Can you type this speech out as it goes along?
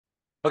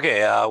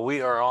Okay,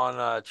 we are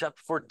on chapter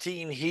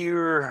 14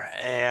 here,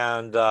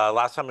 and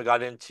last time we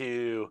got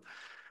into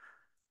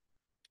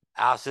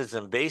acids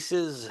and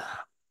bases,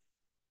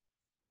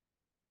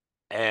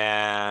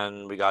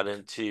 and we got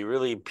into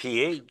really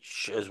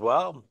pH as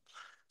well.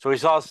 So we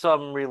saw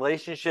some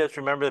relationships.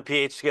 Remember, the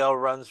pH scale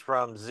runs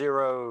from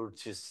 0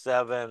 to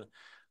 7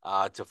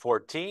 to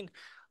 14,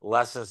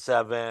 less than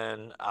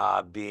 7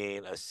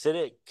 being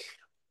acidic,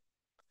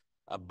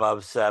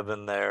 above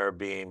 7 there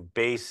being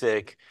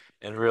basic.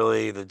 And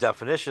really, the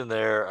definition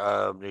there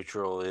of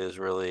neutral is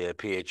really a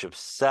pH of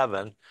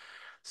 7.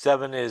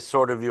 7 is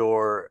sort of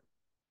your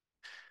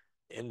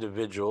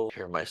individual.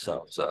 Hear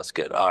myself, so that's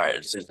good. All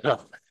right,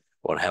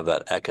 won't have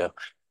that echo.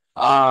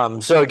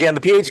 So again,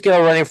 the pH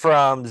scale running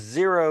from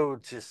 0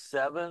 to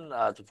 7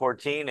 to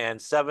 14,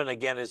 and 7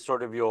 again is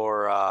sort of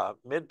your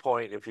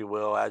midpoint, if you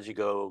will. As you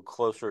go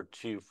closer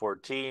to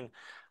 14,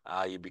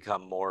 you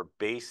become more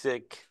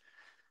basic.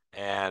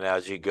 And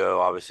as you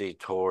go, obviously,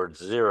 towards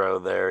 0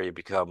 there, you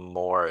become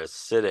more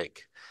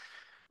acidic.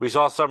 We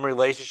saw some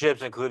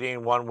relationships,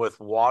 including one with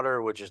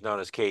water, which is known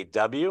as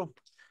Kw.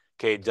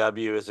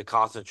 Kw is the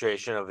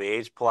concentration of the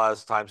H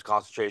plus times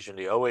concentration of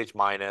the OH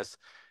minus,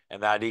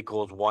 and that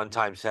equals 1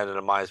 times 10 to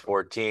the minus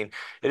 14.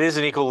 It is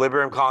an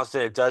equilibrium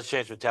constant. It does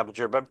change with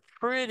temperature, but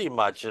pretty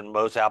much in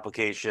most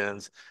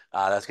applications,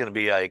 that's going to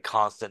be a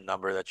constant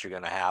number that you're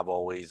going to have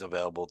always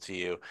available to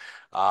you.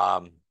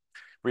 Um,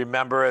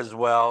 Remember as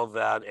well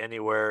that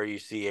anywhere you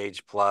see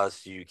H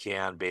plus, you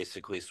can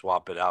basically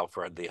swap it out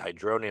for the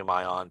hydronium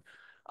ion.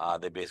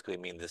 They basically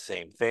mean the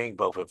same thing,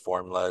 both with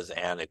formulas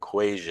and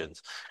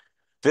equations.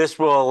 This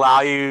will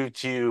allow you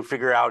to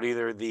figure out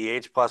either the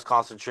H plus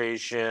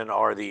concentration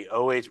or the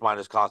OH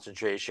minus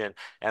concentration.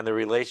 And the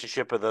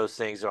relationship of those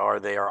things are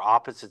they are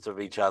opposites of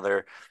each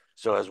other.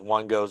 So as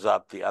one goes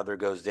up, the other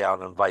goes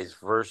down, and vice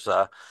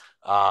versa.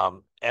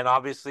 And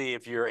obviously,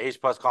 if your H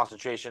plus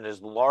concentration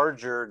is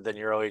larger than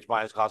your OH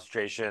minus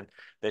concentration,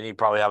 then you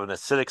probably have an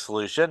acidic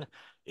solution.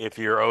 If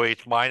your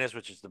OH minus,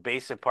 which is the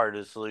basic part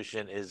of the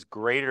solution, is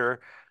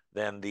greater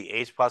than the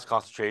H plus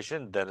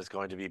concentration, then it's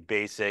going to be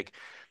basic.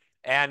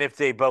 And if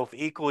they both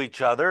equal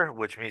each other,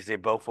 which means they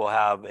both will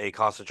have a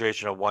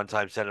concentration of 1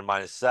 times 10 to the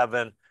minus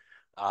 7,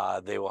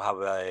 they will have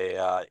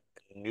a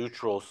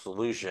neutral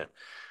solution.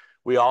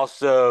 We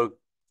also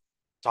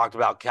talked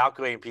about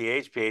calculating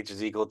pH. pH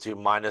is equal to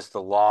minus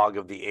the log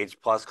of the H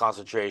plus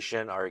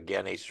concentration, or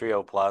again,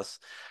 H3O plus.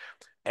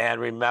 And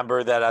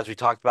remember that as we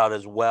talked about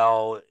as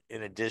well,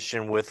 in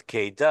addition with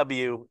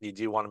KW, you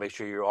do want to make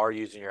sure you are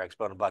using your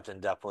exponent button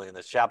definitely in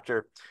this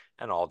chapter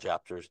and all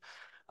chapters.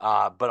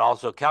 But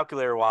also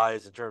calculator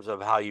wise, in terms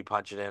of how you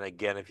punch it in,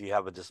 again, if you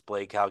have a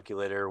display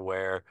calculator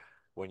where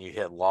when you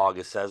hit log,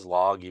 it says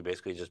log, you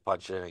basically just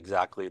punch it in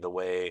exactly the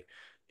way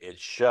it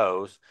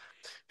shows.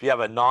 If you have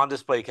a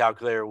non-display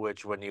calculator,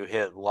 which when you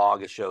hit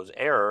log, it shows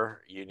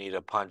error, you need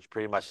to punch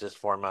pretty much this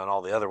formula and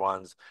all the other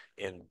ones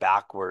in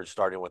backwards,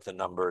 starting with the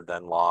number,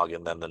 then log,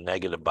 and then the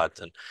negative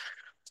button.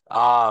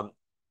 Um,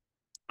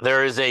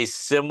 there is a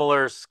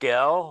similar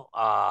scale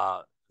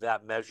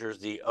that measures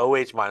the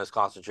OH minus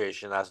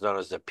concentration. That's known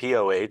as the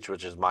POH,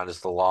 which is minus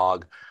the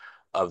log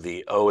of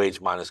the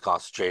OH minus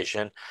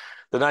concentration.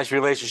 The nice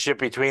relationship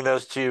between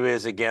those two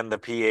is, again, the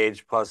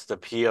pH plus the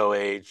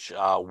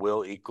POH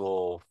will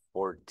equal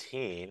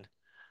 14.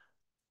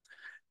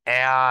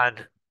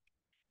 And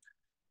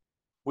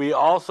we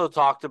also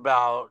talked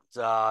about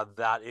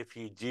that if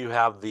you do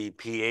have the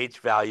pH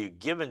value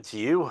given to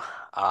you,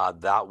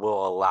 that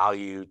will allow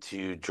you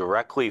to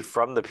directly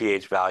from the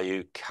pH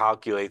value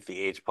calculate the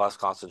H plus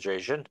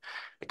concentration.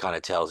 It kind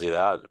of tells you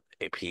that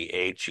a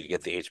pH, you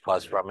get the H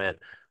plus from it,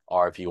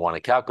 or if you want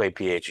to calculate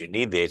pH, you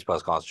need the H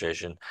plus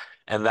concentration.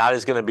 And that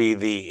is going to be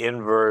the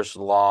inverse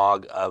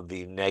log of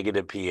the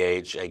negative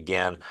pH.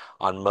 Again,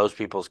 on most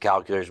people's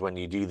calculators, when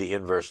you do the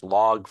inverse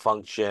log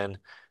function,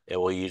 it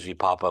will usually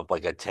pop up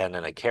like a 10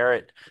 and a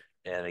caret.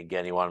 And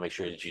again, you want to make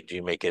sure that you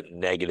do make it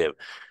negative.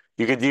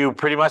 You could do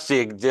pretty much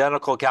the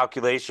identical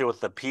calculation with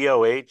the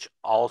POH.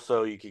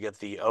 Also, you could get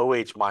the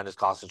OH minus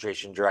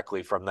concentration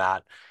directly from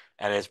that.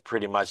 And it's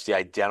pretty much the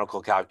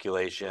identical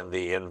calculation,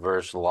 the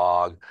inverse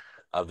log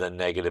of the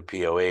negative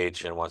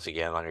POH. And once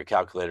again, on your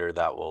calculator,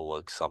 that will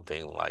look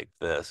something like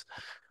this.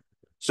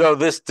 So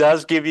this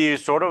does give you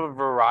sort of a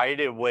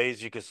variety of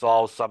ways you can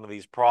solve some of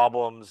these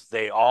problems.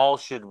 They all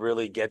should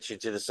really get you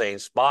to the same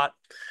spot,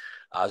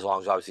 as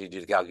long as obviously you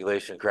do the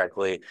calculation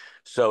correctly.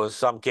 So in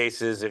some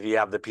cases, if you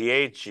have the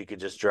pH, you could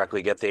just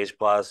directly get the H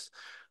plus.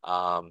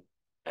 Um,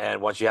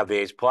 and once you have the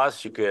H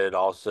plus, you could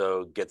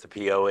also get the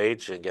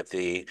POH and get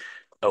the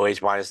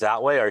OH minus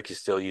that way, or you can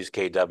still use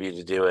KW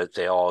to do it.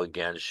 They all,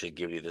 again, should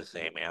give you the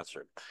same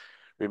answer.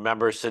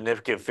 Remember,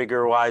 significant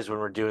figure-wise, when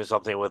we're doing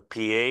something with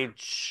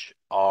pH,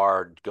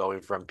 are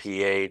going from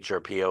pH or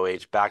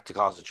POH back to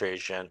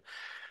concentration.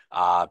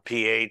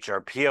 pH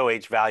or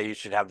POH values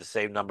should have the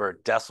same number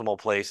of decimal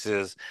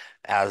places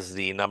as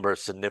the number of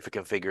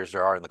significant figures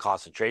there are in the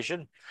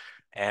concentration.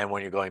 And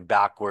when you're going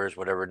backwards,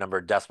 whatever number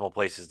of decimal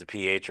places the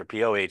pH or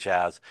pOH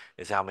has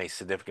is how many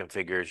significant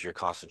figures your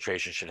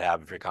concentration should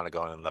have if you're kind of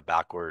going in the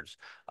backwards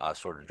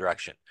sort of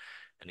direction.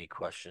 Any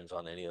questions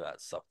on any of that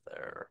stuff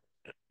there?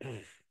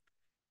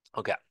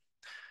 Okay.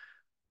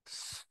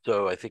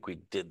 So I think we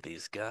did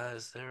these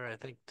guys there, I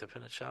think, to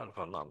finish out, if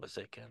I'm not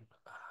mistaken.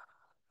 I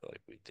feel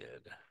like we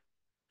did.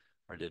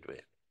 Or did we?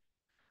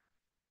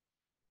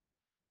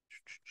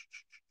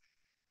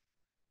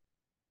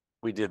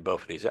 We did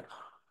both of these, yeah.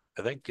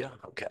 I think, yeah.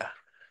 Okay.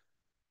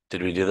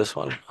 Did we do this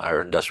one?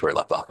 Or that's where we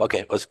left off.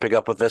 Okay, let's pick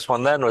up with this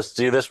one then. Let's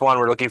do this one.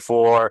 We're looking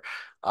for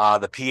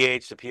the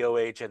pH, the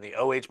pOH, and the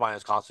OH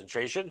minus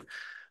concentration.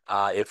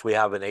 If we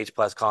have an H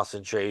plus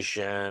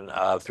concentration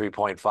of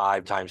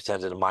 3.5 times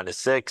 10 to the minus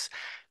 6,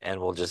 and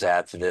we'll just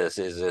add to this,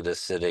 is it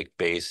acidic,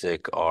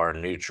 basic, or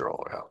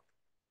neutral?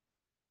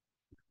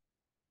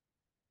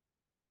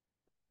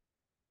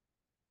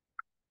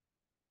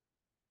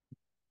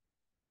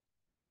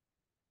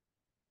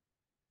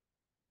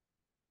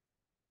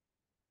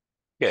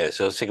 Okay,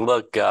 so let's take a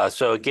look.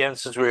 So again,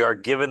 since we are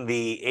given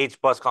the H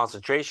plus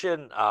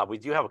concentration, we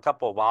do have a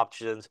couple of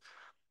options.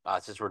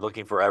 Since we're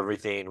looking for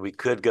everything, we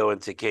could go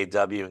into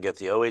KW and get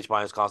the OH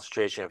minus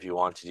concentration if you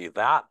want to do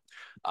that.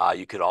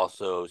 You could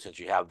also, since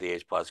you have the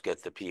H plus,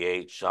 get the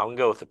pH. So I'm going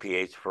to go with the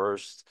pH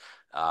first.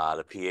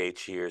 The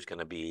pH here is going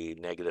to be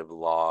negative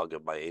log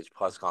of my H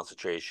plus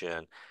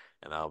concentration,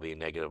 and that'll be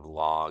negative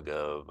log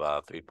of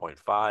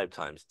 3.5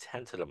 times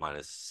 10 to the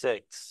minus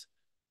 6.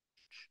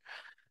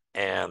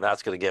 And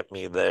that's going to get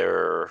me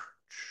there.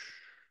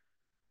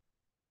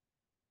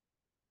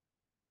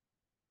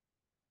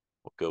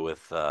 We'll go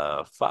with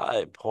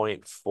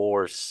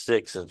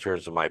 5.46 in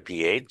terms of my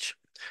pH.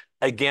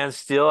 Again,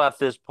 still at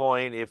this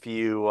point, if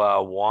you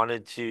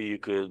wanted to, you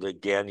could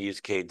again use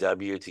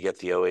KW to get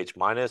the OH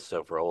minus.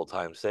 So for old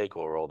time's sake,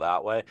 we'll roll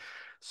that way.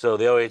 So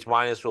the OH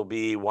minus will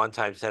be 1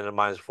 times 10 to the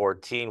minus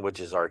 14, which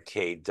is our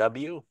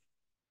KW,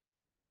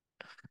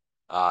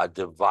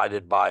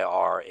 divided by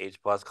our H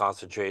plus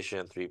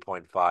concentration,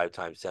 3.5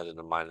 times 10 to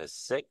the minus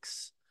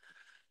 6.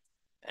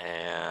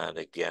 And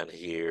again,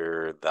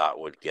 here, that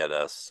would get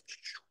us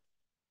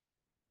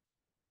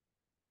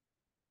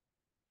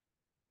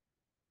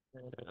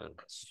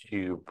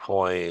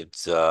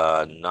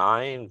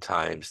 2.9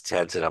 times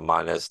 10 to the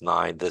minus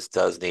 9. This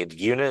does need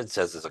units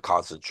as it's a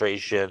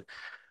concentration.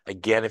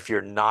 Again, if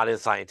you're not in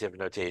scientific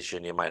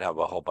notation, you might have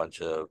a whole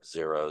bunch of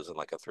zeros and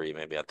like a 3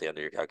 maybe at the end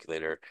of your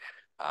calculator.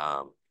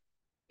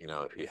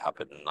 If you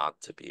happen not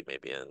to be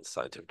maybe in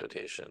scientific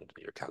notation,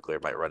 your calculator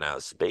might run out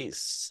of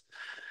space.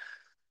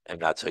 And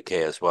that's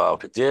okay as well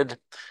if it did.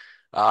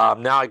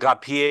 Now I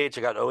got pH,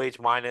 I got OH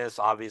minus.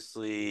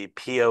 Obviously,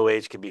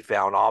 pOH can be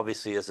found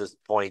obviously as this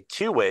point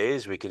two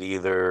ways. We could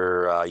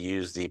either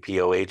use the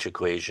pOH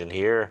equation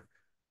here,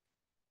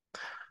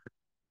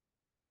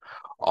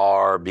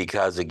 or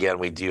because again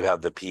we do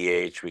have the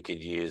pH, we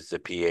could use the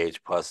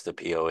pH plus the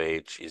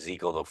pOH is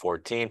equal to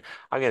 14.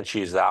 I'm going to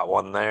choose that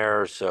one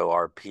there. So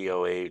our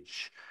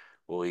pOH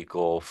will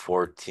equal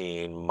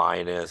 14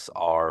 minus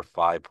our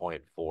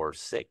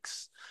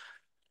 5.46.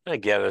 And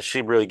again, it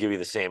should really give you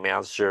the same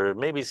answer.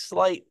 Maybe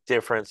slight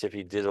difference if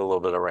you did a little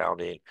bit of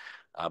rounding,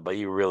 but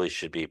you really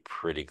should be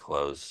pretty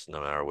close no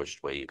matter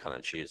which way you kind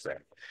of choose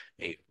there.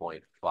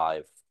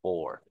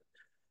 8.54.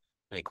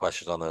 Any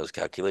questions on those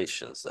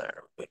calculations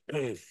there?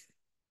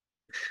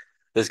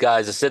 This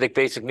guy's acidic,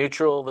 basic,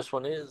 neutral. This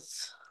one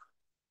is.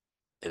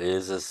 It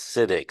is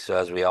acidic. So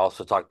as we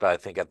also talked about, I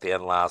think at the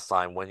end last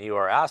time, when you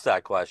are asked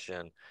that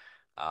question,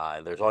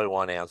 there's only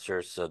one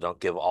answer, so don't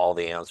give all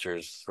the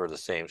answers for the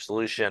same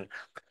solution.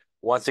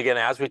 Once again,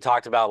 as we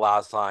talked about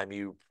last time,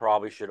 you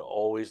probably should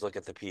always look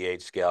at the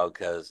pH scale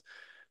because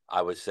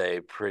I would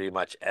say pretty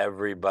much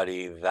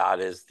everybody, that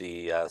is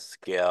the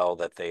scale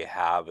that they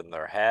have in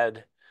their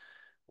head,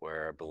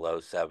 where below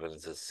 7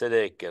 is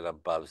acidic and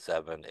above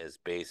 7 is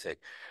basic.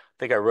 I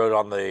think I wrote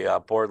on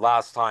the board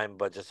last time,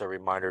 but just a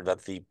reminder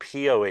that the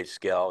pOH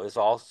scale is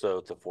also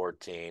to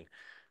 14,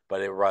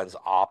 but it runs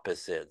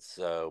opposite.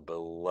 So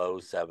below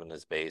 7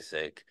 is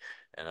basic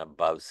and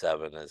above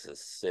 7 is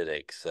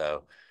acidic.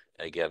 So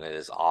again, it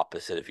is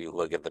opposite if you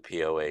look at the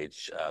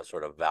pOH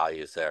sort of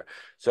values there.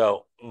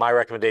 So my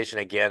recommendation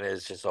again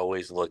is just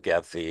always look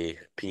at the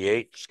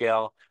pH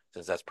scale,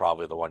 since that's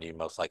probably the one you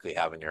most likely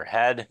have in your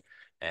head,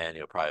 and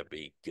you'll probably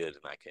be good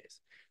in that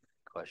case.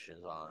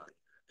 Questions on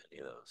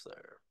any of those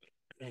there?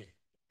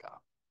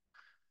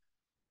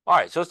 All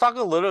right, so let's talk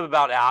a little bit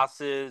about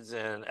acids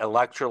and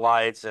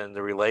electrolytes and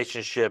the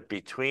relationship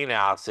between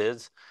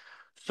acids.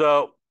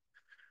 So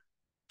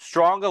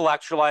strong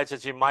electrolytes,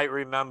 as you might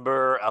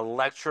remember,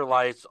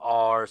 electrolytes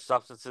are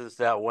substances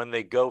that when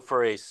they go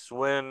for a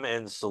swim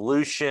in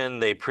solution,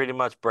 they pretty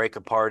much break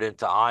apart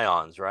into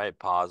ions, right?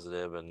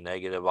 Positive and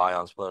negative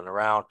ions floating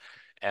around.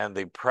 And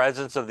the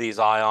presence of these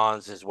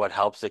ions is what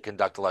helps it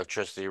conduct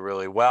electricity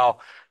really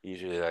well.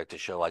 Usually I like to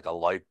show like a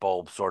light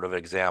bulb sort of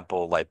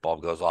example. Light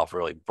bulb goes off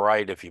really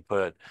bright if you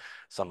put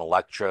some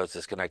electrodes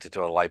that's connected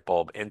to a light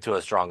bulb into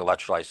a strong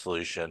electrolyte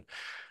solution.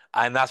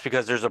 And that's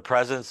because there's a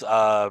presence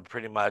of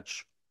pretty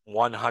much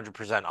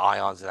 100%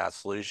 ions in that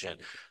solution.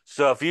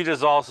 So if you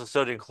dissolve some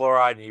sodium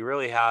chloride and you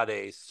really had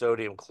a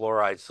sodium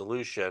chloride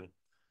solution,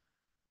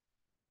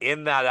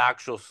 in that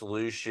actual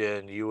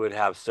solution, you would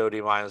have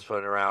sodium ions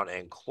floating around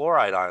and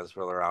chloride ions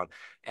floating around.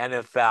 And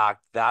in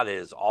fact, that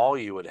is all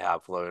you would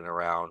have floating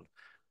around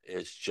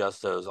is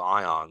just those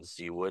ions.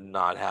 You would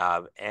not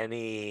have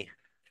any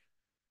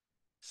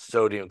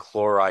sodium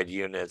chloride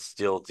units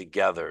still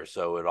together.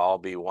 So it'd all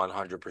be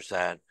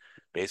 100%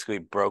 basically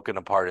broken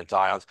apart into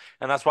ions.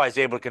 And that's why it's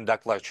able to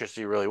conduct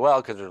electricity really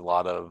well, because there's a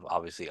lot of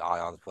obviously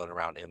ions floating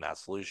around in that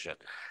solution.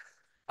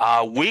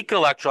 Weak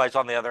electrolytes,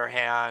 on the other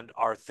hand,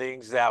 are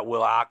things that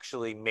will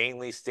actually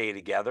mainly stay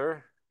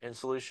together in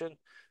solution.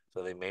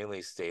 So they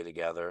mainly stay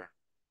together,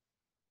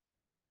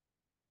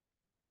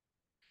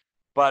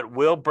 but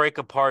will break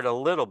apart a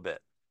little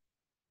bit.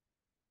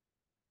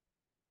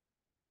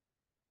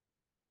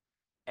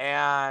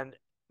 And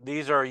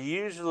these are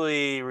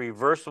usually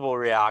reversible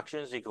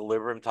reactions,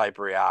 equilibrium type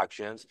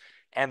reactions.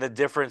 And the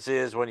difference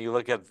is when you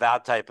look at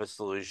that type of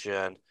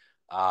solution,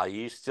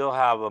 you still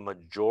have a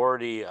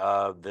majority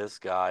of this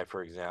guy,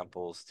 for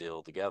example,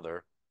 still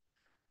together,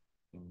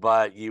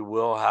 but you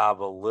will have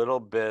a little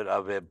bit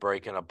of it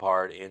breaking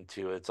apart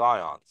into its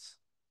ions.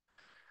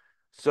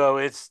 So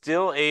it's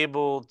still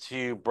able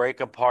to break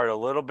apart a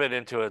little bit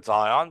into its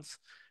ions,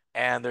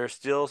 and there's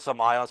still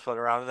some ions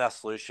floating around in that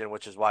solution,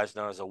 which is why it's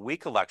known as a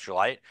weak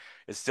electrolyte.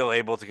 It's still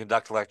able to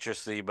conduct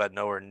electricity, but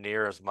nowhere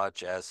near as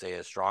much as, say,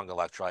 a strong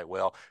electrolyte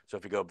will. So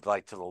if you go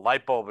like to the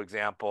light bulb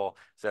example,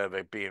 instead of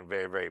it being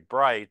very, very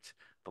bright,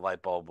 the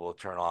light bulb will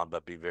turn on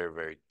but be very,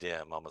 very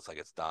dim, almost like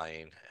it's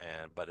dying,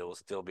 but it will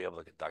still be able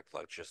to conduct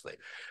electricity.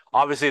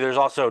 Obviously, there's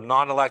also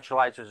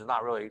non-electrolytes, which is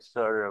not really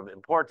sort of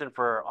important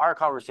for our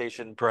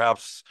conversation,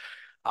 perhaps,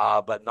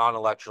 but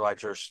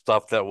non-electrolytes are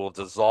stuff that will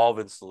dissolve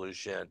in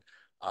solution,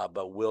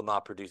 but will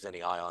not produce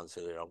any ions,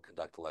 so they don't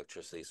conduct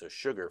electricity. So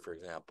sugar, for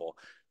example,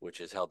 which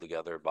is held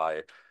together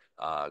by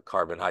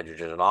carbon,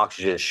 hydrogen, and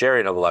oxygen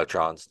sharing of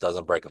electrons,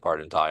 doesn't break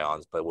apart into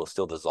ions, but will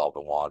still dissolve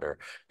in water.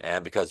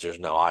 And because there's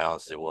no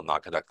ions, it will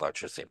not conduct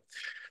electricity.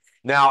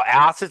 Now,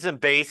 acids and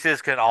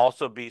bases can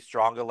also be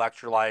strong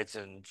electrolytes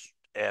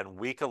and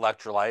weak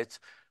electrolytes,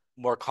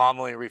 more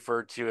commonly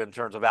referred to in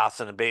terms of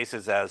acids and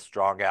bases as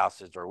strong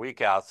acids or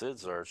weak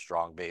acids, or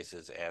strong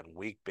bases and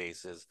weak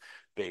bases,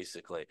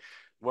 basically.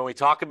 When we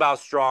talk about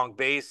strong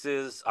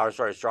bases, or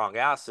sorry, strong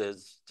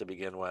acids to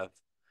begin with,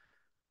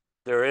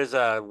 there is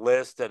a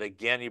list that,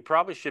 again, you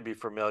probably should be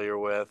familiar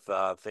with.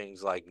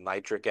 Things like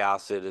nitric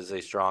acid is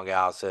a strong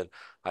acid,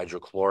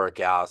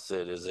 hydrochloric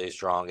acid is a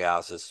strong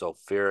acid,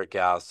 sulfuric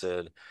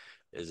acid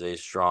is a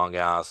strong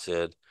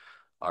acid,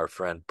 our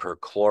friend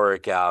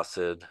perchloric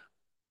acid,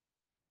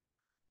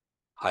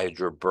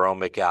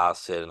 hydrobromic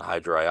acid, and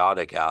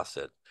hydriodic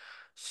acid.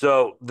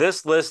 So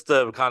this list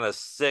of kind of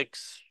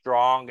 6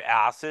 strong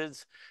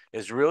acids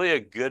is really a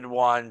good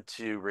one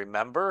to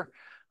remember,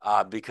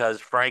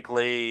 because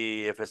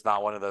frankly, if it's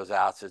not one of those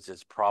acids,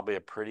 it's probably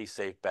a pretty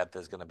safe bet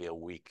there's going to be a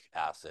weak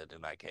acid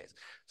in that case.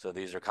 So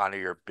these are kind of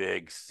your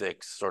big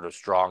 6 sort of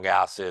strong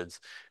acids.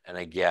 And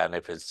again,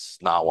 if it's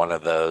not one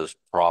of those,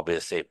 probably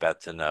a safe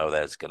bet to know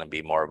that it's going to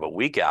be more of a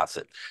weak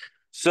acid.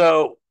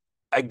 So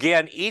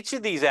again, each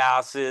of these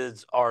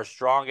acids are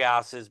strong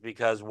acids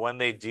because when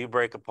they do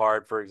break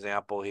apart, for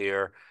example,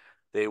 here,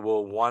 they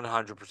will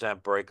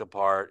 100% break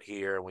apart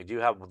here. And we do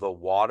have the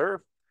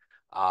water,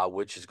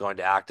 which is going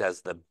to act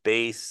as the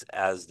base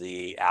as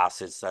the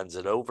acid sends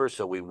it over.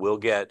 So we will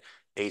get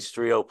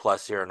H3O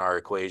plus here in our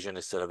equation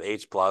instead of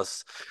H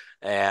plus,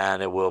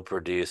 and it will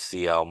produce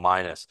Cl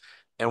minus.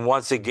 And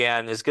once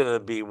again, it's going to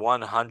be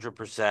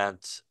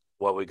 100%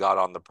 what we got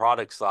on the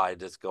product side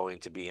that's going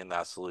to be in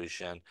that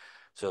solution.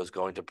 So it's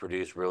going to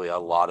produce really a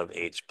lot of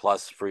H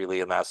plus freely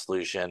in that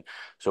solution.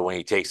 So when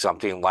you take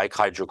something like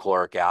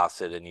hydrochloric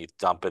acid and you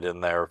dump it in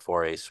there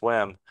for a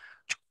swim,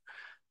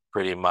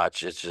 pretty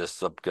much it's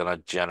just going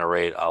to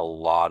generate a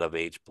lot of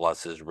H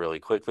pluses really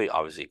quickly.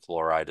 Obviously,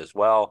 chloride as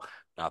well,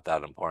 not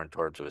that important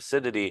towards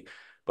acidity,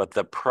 but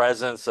the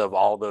presence of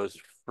all those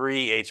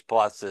free H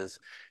pluses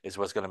is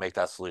what's going to make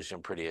that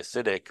solution pretty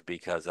acidic,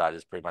 because that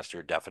is pretty much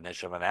your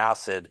definition of an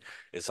acid,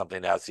 is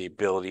something that has the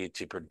ability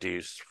to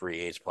produce free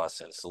H plus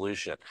in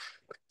solution.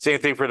 Same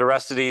thing for the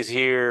rest of these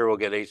here. We'll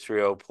get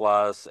H3O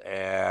plus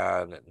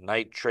and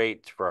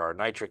nitrate for our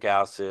nitric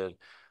acid,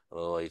 a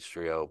little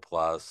H3O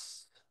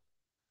plus,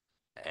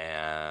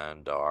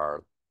 and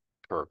our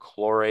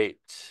perchlorate.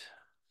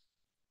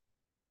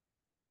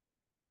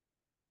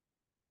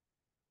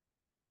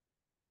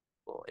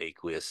 Little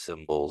aqueous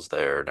symbols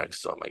there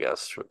next to them, I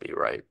guess, would be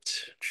right.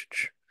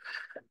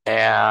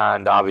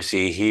 And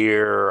obviously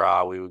here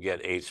we would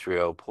get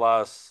H3O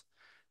plus,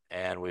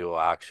 and we will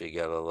actually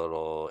get a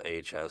little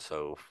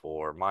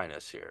HSO4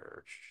 minus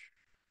here,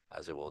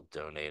 as it will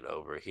donate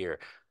over here.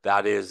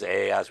 That is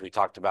as we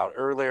talked about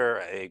earlier,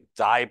 a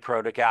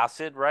diprotic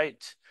acid,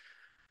 right?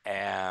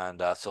 And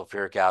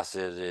sulfuric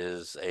acid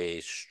is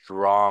a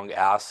strong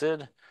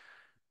acid.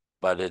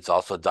 but it's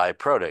also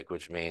diprotic,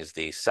 which means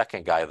the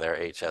second guy there,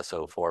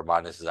 HSO4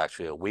 minus, is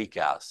actually a weak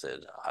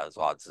acid, as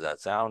odd as that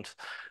sounds.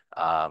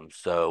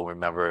 So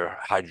remember,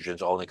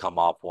 hydrogens only come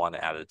off one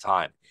at a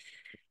time.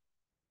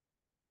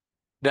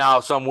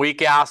 Now, some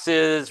weak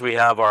acids, we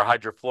have our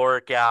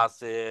hydrofluoric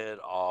acid,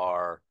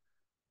 our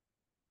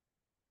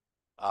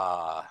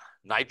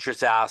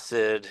nitrous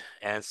acid,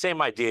 and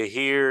same idea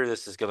here.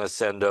 This is going to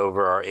send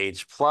over our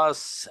H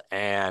plus,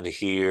 and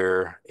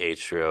here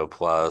H3O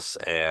plus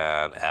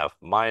and F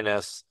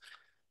minus,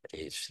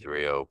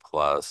 H3O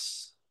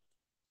plus,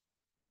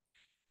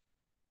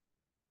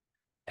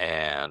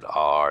 and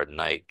our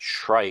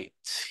nitrite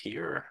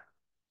here.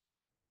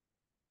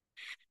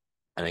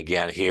 And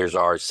again, here's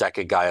our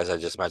second guy, as I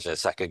just mentioned a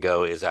second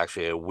ago, is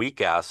actually a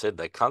weak acid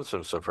that comes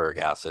from sulfuric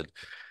acid.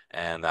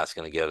 And that's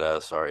going to get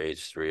us our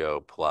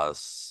H3O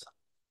plus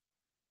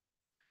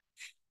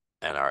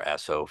and our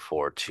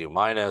SO4 2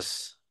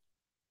 minus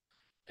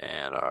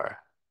and our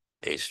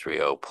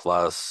H3O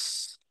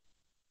plus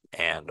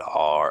and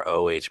our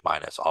OH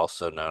minus,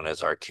 also known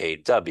as our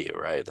KW,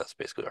 right? That's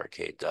basically our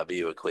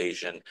KW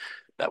equation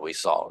that we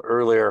saw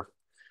earlier.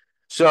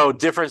 So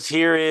difference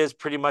here is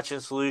pretty much in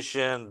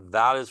solution.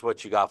 That is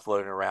what you got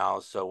floating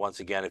around. So once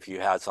again, if you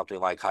had something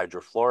like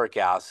hydrofluoric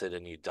acid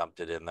and you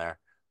dumped it in there,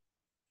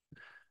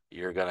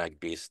 you're going to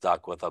be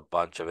stuck with a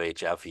bunch of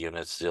HF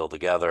units still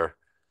together,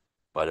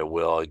 but it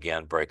will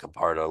again break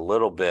apart a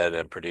little bit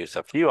and produce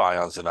a few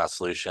ions in that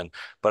solution,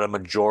 but a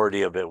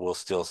majority of it will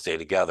still stay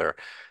together.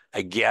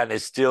 Again,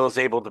 it still is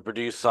able to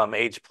produce some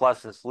H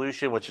plus in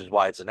solution, which is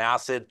why it's an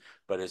acid,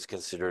 but it's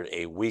considered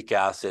a weak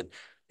acid.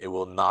 It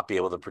will not be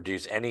able to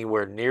produce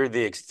anywhere near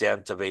the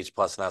extent of H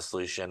plus in that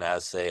solution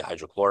as, say,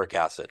 hydrochloric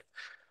acid.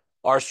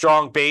 Our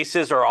strong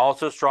bases are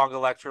also strong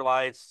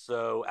electrolytes.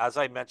 So as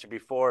I mentioned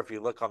before, if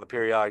you look on the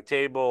periodic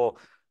table,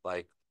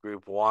 like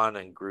group 1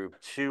 and group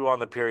 2 on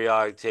the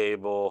periodic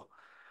table,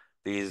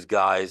 these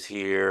guys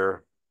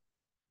here,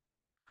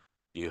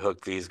 you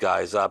hook these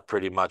guys up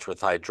pretty much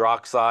with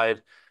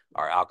hydroxide.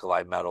 Our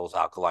alkaline metals,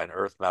 alkaline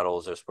earth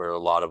metals is where a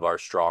lot of our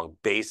strong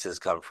bases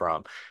come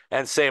from.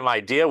 And same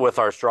idea with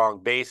our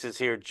strong bases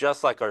here,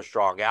 just like our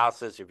strong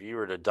acids. If you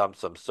were to dump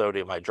some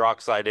sodium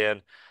hydroxide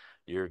in,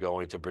 you're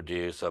going to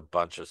produce a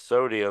bunch of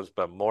sodiums,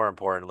 but more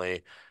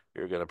importantly,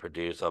 you're going to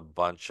produce a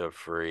bunch of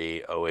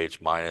free OH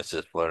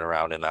minuses floating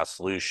around in that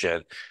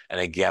solution. And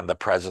again, the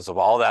presence of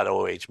all that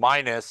OH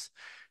minus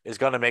is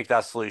going to make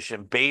that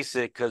solution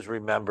basic, because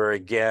remember,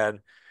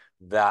 again,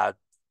 that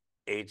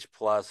H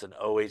plus and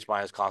OH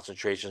minus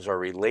concentrations are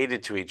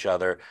related to each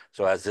other.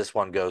 So as this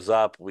one goes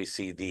up, we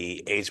see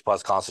the H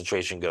plus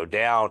concentration go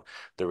down.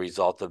 The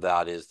result of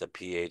that is the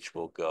pH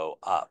will go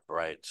up,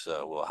 right?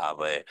 So we'll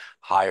have a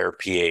higher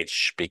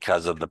pH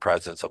because of the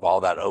presence of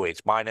all that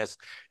OH minus.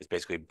 It's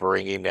basically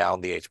bringing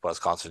down the H plus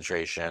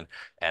concentration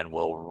and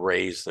will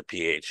raise the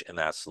pH in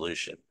that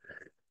solution.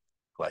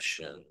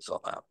 Questions on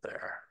that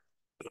there?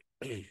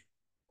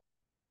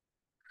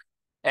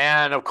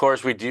 And of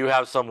course, we do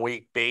have some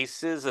weak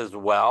bases as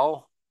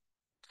well.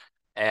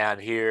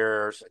 And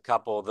here's a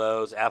couple of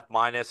those. F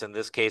minus, in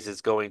this case,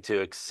 is going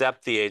to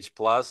accept the H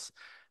plus,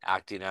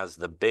 acting as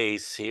the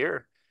base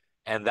here.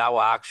 And that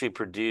will actually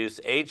produce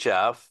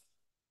HF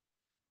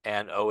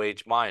and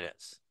OH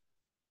minus.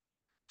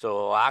 So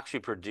it will actually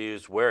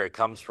produce where it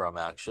comes from,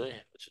 actually,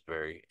 which is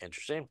very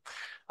interesting.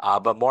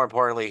 But more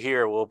importantly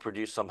here, we'll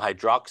produce some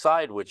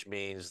hydroxide, which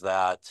means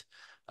that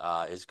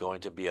is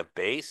going to be a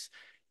base.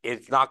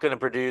 It's not going to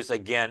produce,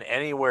 again,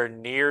 anywhere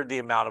near the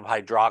amount of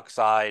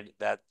hydroxide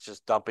that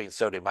just dumping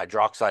sodium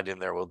hydroxide in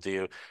there will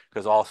do,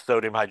 because all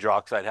sodium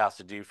hydroxide has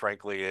to do,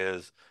 frankly,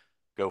 is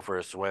go for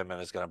a swim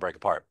and it's going to break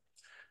apart.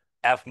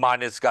 F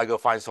minus got to go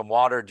find some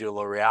water, do a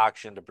little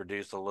reaction to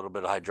produce a little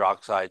bit of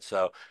hydroxide.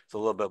 So it's a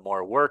little bit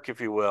more work,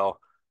 if you will,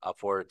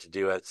 for it to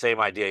do it.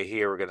 Same idea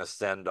here. We're going to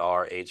send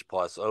our H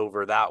plus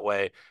over that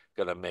way.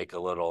 Going to make a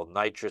little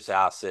nitrous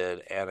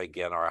acid and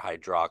again our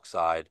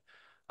hydroxide,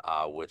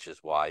 which is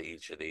why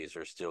each of these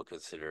are still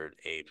considered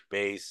a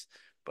base.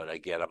 But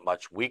again, a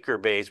much weaker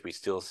base. We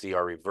still see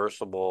our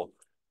reversible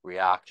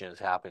reactions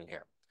happening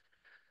here.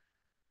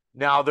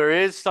 Now, there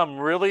is some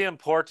really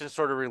important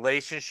sort of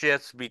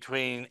relationships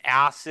between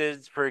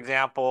acids, for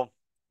example,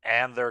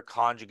 and their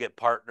conjugate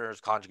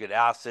partners, conjugate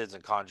acids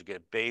and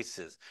conjugate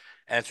bases.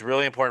 And it's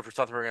really important for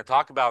something we're going to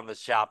talk about in this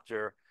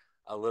chapter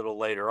a little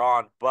later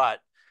on.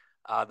 But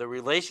the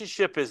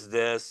relationship is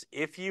this: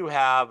 if you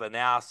have an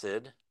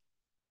acid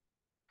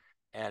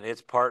and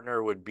its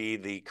partner would be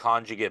the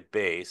conjugate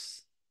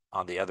base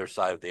on the other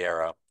side of the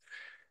arrow,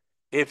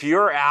 if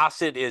your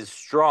acid is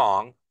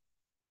strong,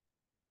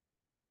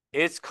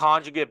 its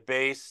conjugate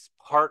base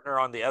partner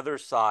on the other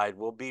side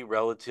will be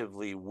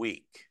relatively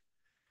weak.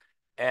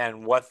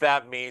 And what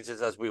that means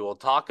is, as we will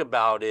talk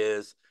about,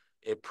 is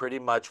it pretty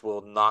much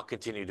will not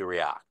continue to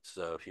react.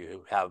 So if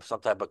you have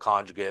some type of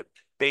conjugate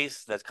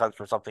base that comes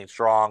from something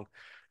strong,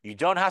 you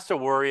don't have to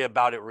worry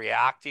about it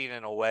reacting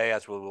in a way,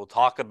 as we will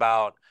talk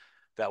about,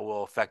 that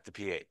will affect the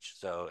pH.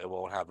 So it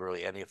won't have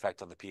really any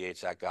effect on the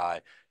pH, that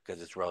guy,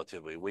 because it's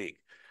relatively weak.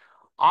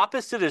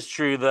 Opposite is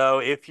true, though.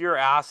 If your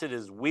acid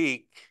is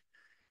weak,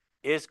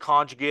 its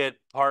conjugate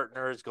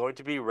partner is going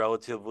to be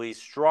relatively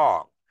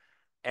strong.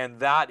 And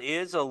that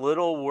is a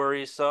little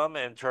worrisome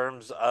in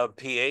terms of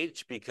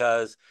pH,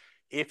 because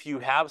if you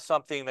have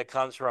something that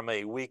comes from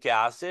a weak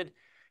acid,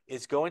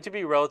 it's going to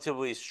be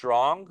relatively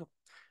strong,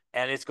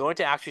 and it's going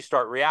to actually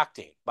start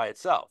reacting by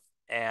itself.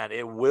 And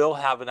it will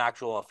have an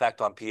actual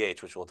effect on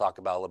pH, which we'll talk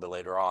about a little bit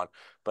later on,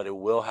 but it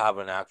will have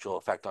an actual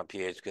effect on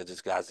pH because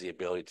it has the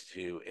ability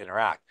to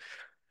interact.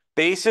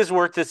 Bases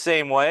work the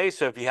same way.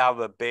 So if you have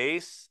a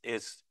base,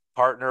 its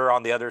partner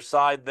on the other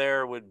side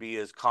there would be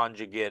its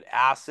conjugate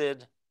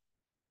acid.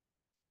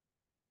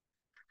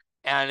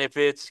 And if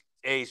it's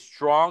a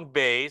strong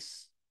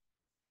base,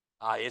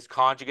 its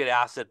conjugate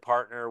acid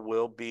partner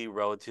will be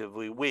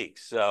relatively weak.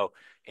 So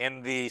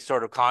in the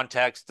sort of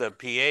context of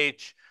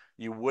pH,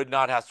 you would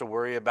not have to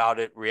worry about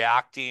it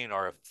reacting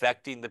or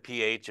affecting the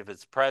pH if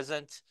it's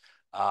present,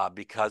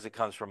 because it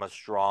comes from a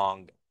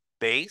strong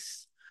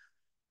base.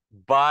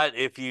 But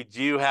if you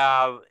do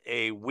have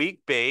a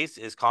weak base,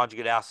 its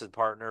conjugate acid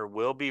partner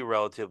will be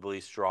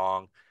relatively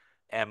strong.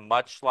 And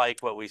much like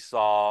what we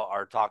saw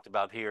or talked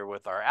about here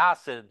with our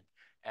acid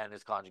and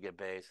its conjugate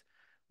base,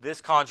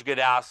 this conjugate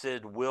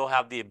acid will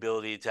have the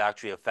ability to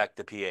actually affect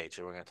the pH.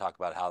 And we're going to talk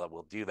about how that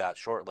will do that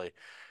shortly.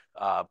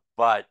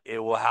 But it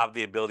will have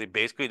the ability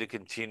basically to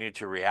continue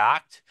to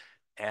react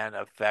and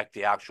affect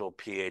the actual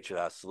pH of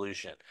that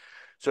solution.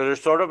 So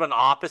there's sort of an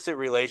opposite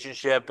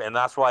relationship, and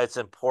that's why it's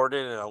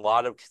important in a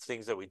lot of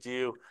things that we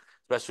do,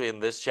 especially in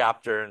this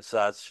chapter and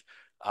such,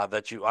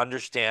 that you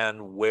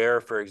understand where,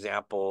 for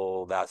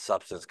example, that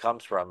substance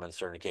comes from in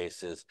certain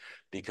cases,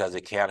 because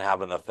it can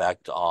have an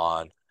effect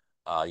on,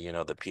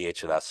 the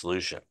pH of that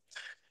solution.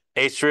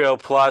 H3O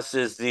plus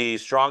is the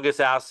strongest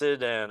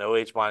acid, and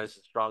OH minus is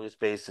the strongest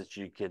base that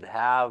you could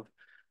have.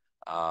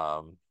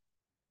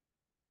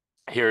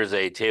 Here's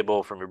a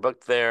table from your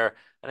book there.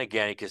 And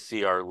again, you can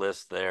see our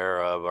list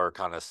there of our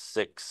kind of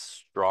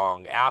 6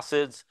 strong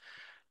acids.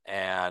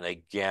 And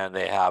again,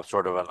 they have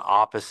sort of an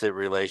opposite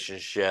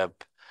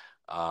relationship.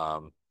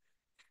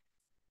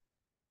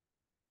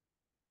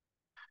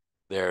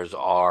 There's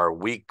our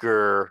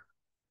weaker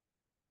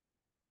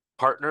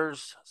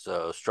partners.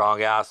 So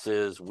strong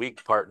acids,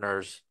 weak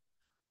partners,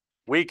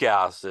 weak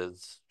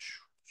acids,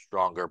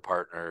 stronger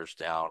partners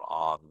down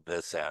on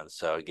this end.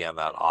 So again,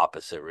 that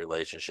opposite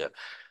relationship.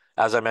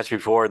 As I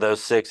mentioned before,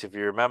 those 6, if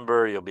you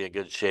remember, you'll be in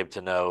good shape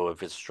to know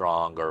if it's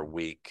strong or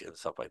weak and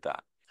stuff like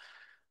that.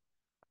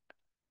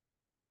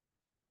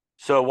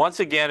 So once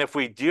again, if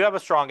we do have a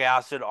strong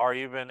acid or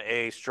even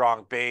a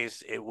strong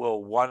base, it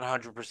will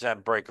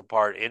 100% break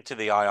apart into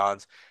the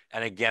ions.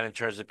 And again, in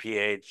terms of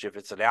pH, if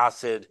it's an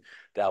acid,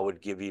 that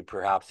would give you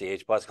perhaps the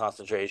H plus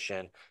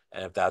concentration.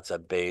 And if that's a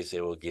base,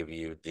 it will give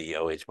you the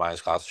OH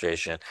minus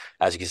concentration.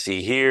 As you can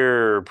see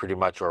here, pretty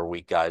much our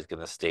weak guy is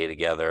going to stay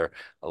together,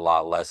 a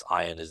lot less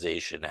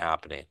ionization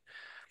happening.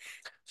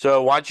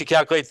 So why don't you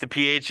calculate the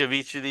pH of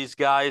each of these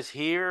guys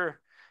here?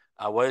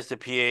 What is the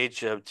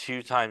pH of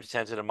 2 times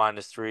 10 to the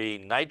minus 3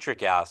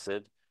 nitric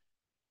acid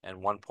and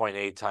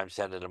 1.8 times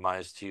 10 to the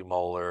minus 2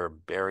 molar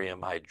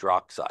barium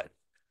hydroxide?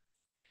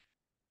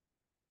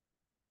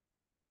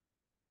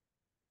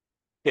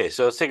 Okay,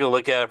 so let's take a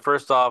look at it.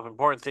 First off,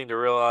 important thing to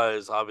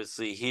realize,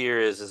 obviously, here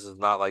is this is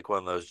not like one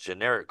of those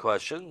generic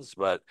questions,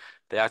 but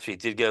they actually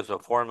did give us a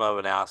formula of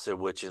an acid,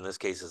 which in this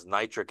case is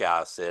nitric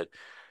acid.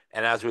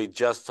 And as we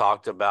just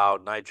talked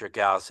about, nitric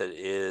acid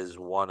is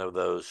one of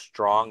those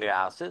strong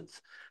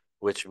acids,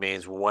 which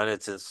means when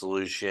it's in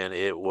solution,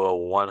 it will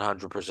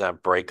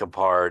 100% break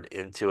apart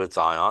into its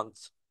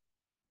ions.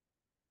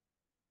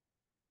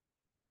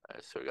 All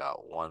right, so we got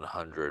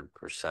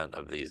 100%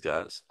 of these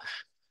guys.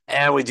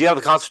 And we do have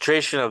the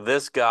concentration of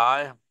this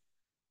guy.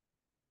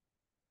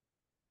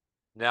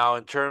 Now,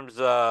 in terms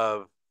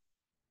of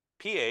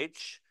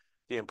pH,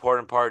 the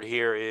important part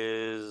here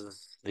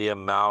is the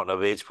amount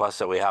of H plus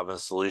that we have in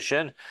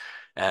solution.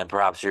 And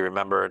perhaps you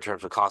remember in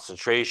terms of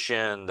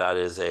concentration, that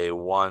is a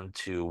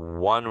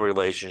 1-to-1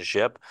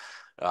 relationship,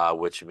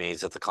 which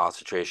means that the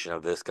concentration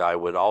of this guy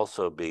would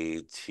also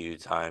be 2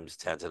 times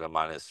 10 to the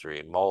minus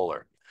 3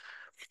 molar.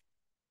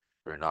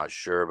 We're not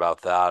sure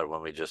about that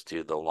when we just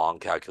do the long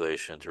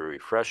calculation to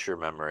refresh your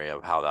memory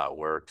of how that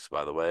works.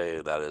 By the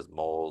way, that is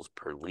moles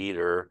per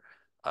liter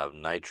of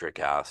nitric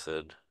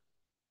acid.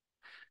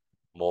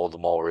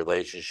 Mole-to-mole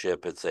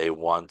relationship, it's a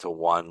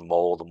 1-to-1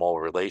 mole-to-mole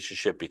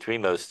relationship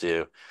between those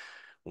two.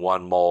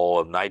 1 mole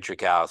of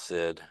nitric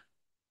acid,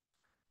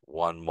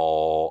 1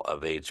 mole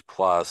of H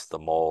plus, the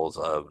moles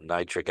of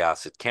nitric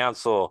acid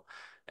cancel,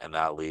 and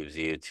that leaves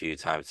you 2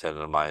 times 10 to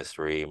the minus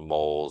 3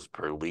 moles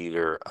per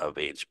liter of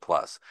H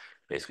plus.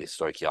 Basically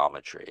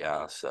stoichiometry,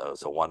 yeah. So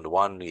it's a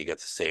 1-to-1, you get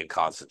the same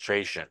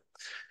concentration.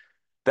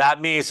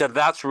 That means that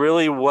that's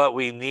really what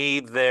we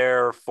need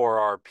there for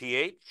our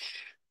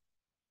pH.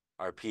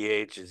 Our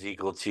pH is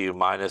equal to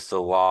minus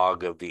the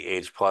log of the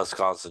H plus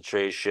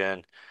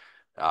concentration,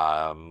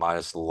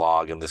 minus the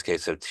log, in this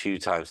case, of 2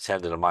 times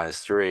 10 to the minus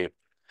 3.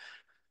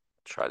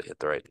 Try to hit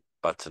the right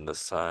button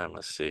this time.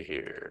 Let's see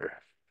here.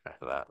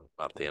 That,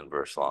 not the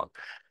inverse long.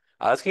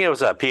 This can give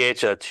us a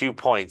pH of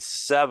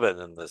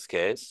 2.7 in this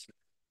case,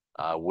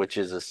 which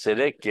is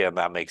acidic, and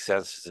that makes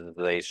sense. It's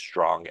a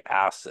strong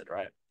acid,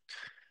 right?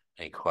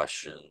 Any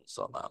questions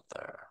on that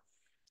there?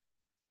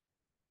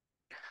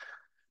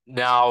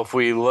 Now, if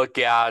we look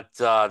at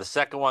the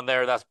second one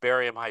there, that's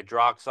barium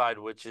hydroxide,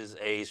 which is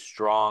a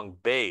strong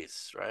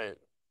base, right?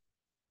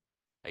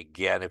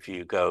 Again, if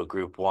you go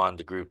group 1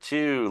 to group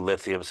 2,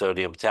 lithium,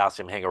 sodium,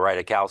 potassium, hang a right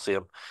of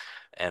calcium,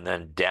 and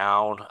then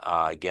down,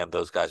 again,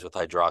 those guys with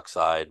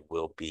hydroxide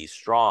will be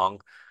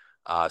strong.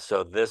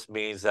 So this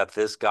means that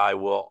this guy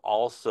will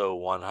also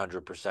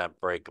 100%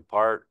 break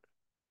apart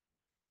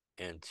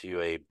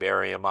into a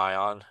barium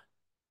ion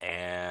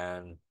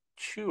and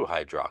 2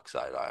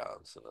 hydroxide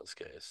ions in this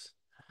case.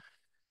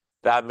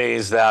 That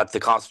means that the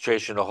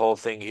concentration of the whole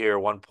thing here,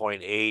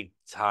 1.8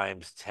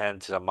 times 10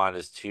 to the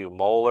minus 2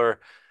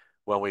 molar.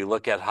 When we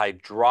look at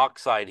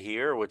hydroxide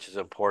here, which is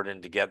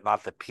important to get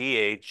not the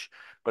pH,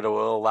 but it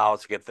will allow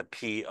us to get the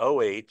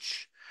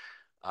POH,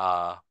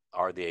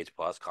 or the H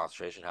plus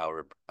concentration,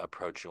 however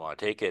approach you want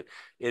to take it.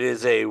 It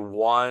is a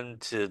 1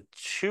 to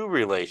 2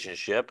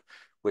 relationship,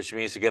 which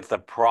means to get the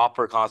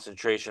proper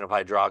concentration of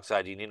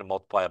hydroxide, you need to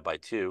multiply it by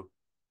 2.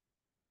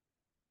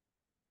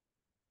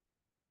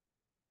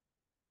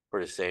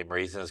 For the same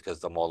reasons, because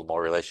the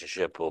molar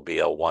relationship will be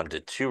a 1 to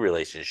 2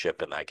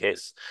 relationship in that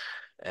case.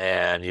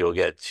 And you'll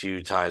get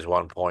 2 times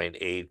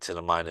 1.8 to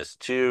the minus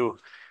 2.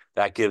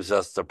 That gives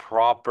us the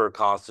proper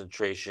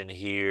concentration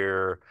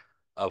here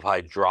of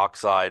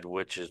hydroxide,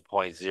 which is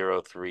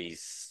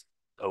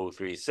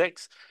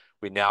 0.03036.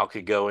 We now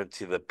could go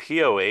into the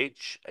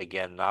POH,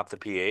 again, not the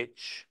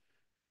pH,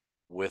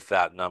 with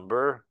that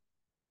number.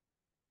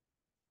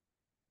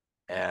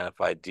 And if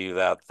I do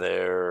that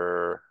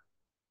there,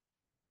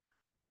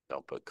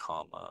 don't put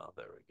comma,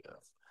 there we go.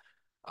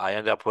 I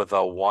end up with a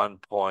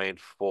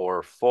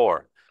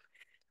 1.44.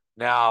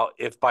 Now,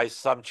 if by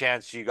some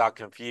chance you got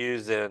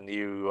confused and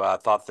you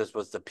thought this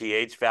was the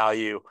pH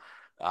value,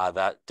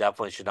 that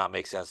definitely should not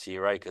make sense to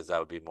you, right? Because that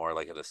would be more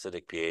like an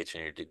acidic pH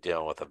and you're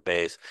dealing with a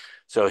base.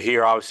 So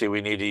here, obviously, we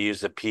need to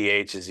use the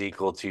pH is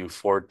equal to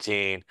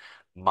 14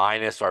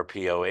 minus our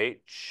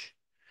POH,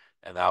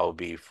 and that will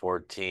be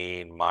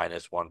 14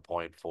 minus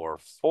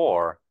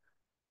 1.44,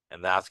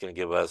 and that's going to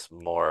give us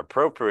more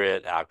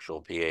appropriate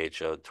actual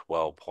pH of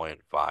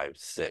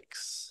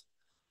 12.56.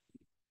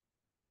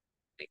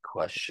 Any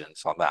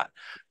questions on that?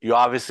 You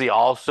obviously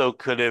also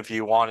could, if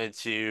you wanted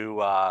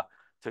to,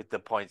 took the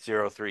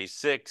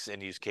 0.036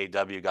 and use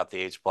KW, got the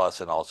H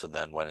plus, and also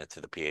then went into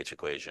the pH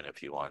equation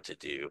if you wanted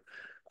to do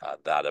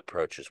that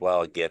approach as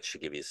well. Again,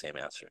 should give you the same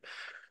answer.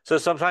 So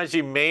sometimes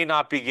you may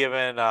not be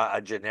given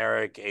a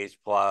generic H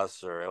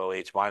plus or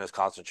OH minus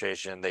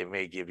concentration. They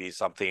may give you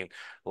something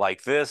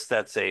like this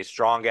that's a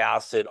strong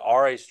acid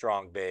or a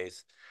strong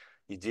base.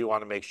 You do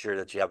want to make sure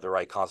that you have the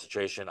right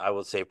concentration. I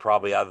would say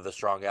probably out of the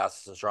strong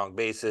acids and strong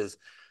bases,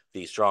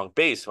 the strong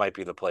base might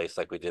be the place,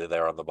 like we did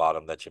there on the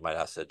bottom, that you might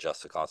have to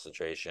adjust the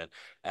concentration,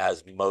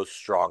 as most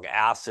strong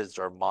acids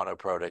are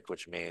monoprotic,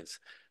 which means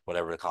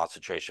whatever the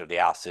concentration of the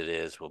acid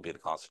is will be the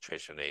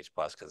concentration of the H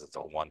plus, because it's a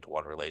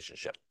 1-to-1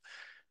 relationship.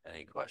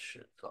 Any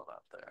questions on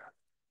that there?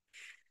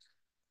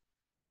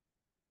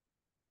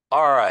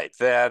 All right,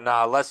 then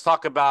let's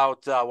talk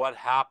about what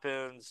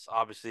happens.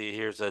 Obviously,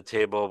 here's a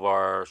table of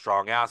our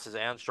strong acids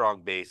and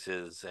strong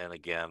bases. And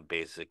again,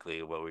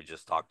 basically what we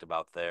just talked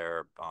about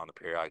there on the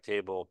periodic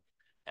table,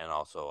 and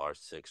also our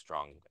 6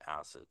 strong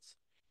acids.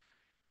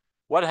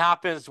 What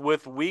happens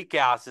with weak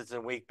acids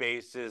and weak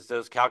bases?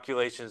 Those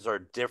calculations are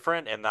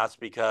different, and that's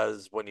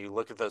because when you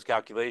look at those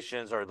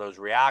calculations or those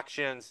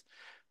reactions,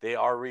 they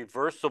are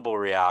reversible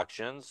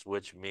reactions,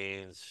 which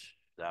means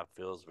that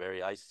feels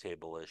very ice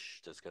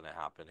table-ish that's going to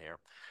happen here.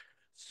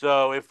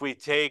 So if we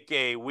take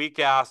a weak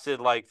acid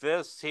like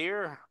this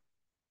here,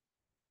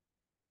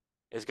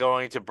 it's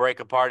going to break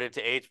apart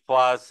into H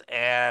plus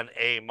and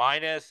A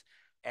minus.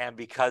 And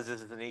because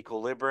this is an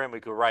equilibrium, we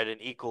could write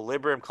an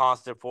equilibrium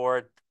constant for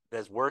it.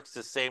 This works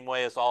the same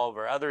way as all of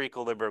our other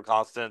equilibrium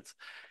constants.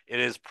 It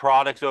is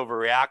products over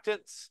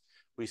reactants.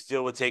 We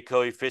still would take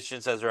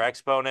coefficients as our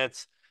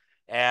exponents.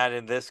 And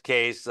in this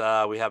case,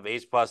 we have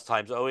H plus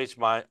times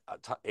OH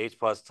H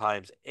plus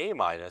times A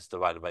minus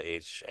divided by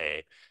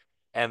HA.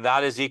 And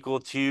that is equal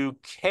to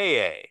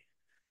Ka.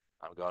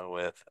 I'm going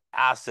with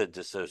acid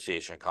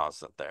dissociation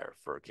constant there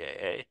for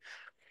Ka.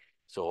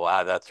 So we'll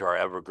add that to our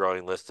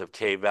ever-growing list of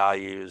K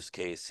values,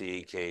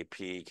 Kc,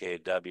 Kp,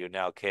 Kw,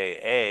 now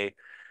Ka.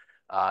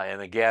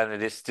 And again,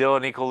 it is still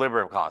an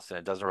equilibrium constant.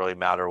 It doesn't really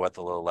matter what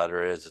the little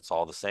letter is. It's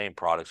all the same,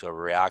 products over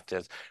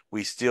reactants.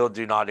 We still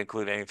do not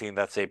include anything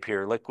that's a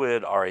pure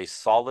liquid or a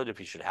solid.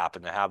 If you should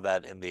happen to have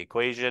that in the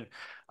equation,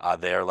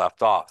 they are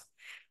left off.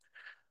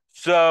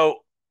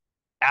 So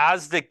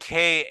as the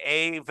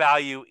Ka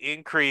value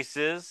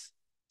increases,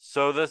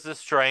 so does the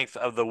strength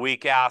of the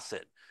weak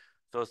acid.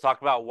 So let's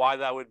talk about why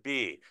that would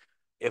be.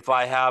 If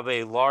I have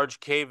a large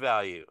K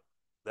value,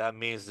 that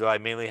means do I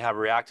mainly have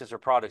reactants or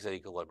products at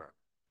equilibrium? .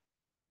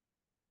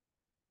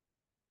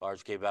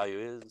 Large K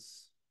value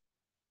is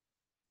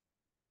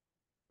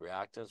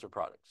Reactants or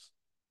products?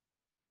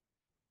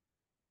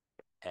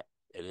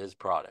 It is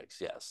products,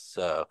 yes.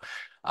 So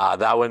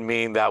that would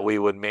mean that we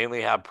would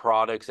mainly have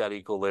products at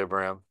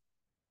equilibrium.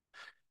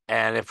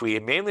 And if we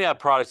mainly have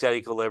products at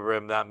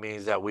equilibrium, that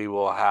means that we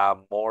will have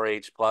more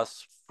H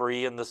plus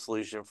free in the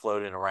solution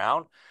floating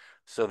around.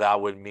 So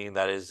that would mean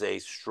that is a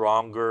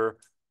stronger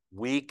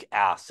weak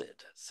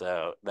acid.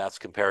 So that's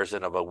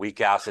comparison of a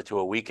weak acid to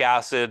a weak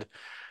acid.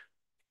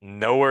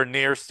 Nowhere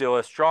near still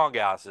a strong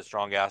acid.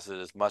 Strong acid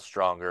is much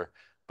stronger.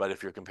 But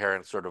if you're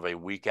comparing sort of a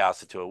weak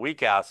acid to a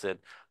weak acid,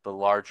 the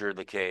larger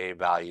the Ka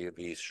value,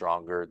 the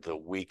stronger the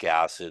weak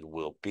acid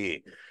will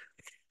be.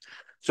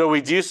 So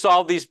we do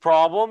solve these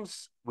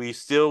problems. We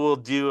still will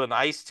do an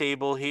ice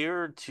table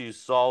here to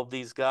solve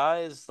these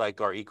guys,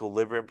 like our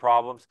equilibrium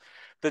problems.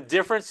 The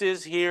difference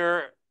is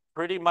here,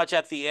 pretty much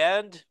at the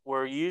end,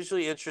 we're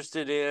usually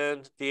interested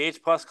in the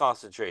H plus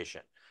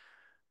concentration.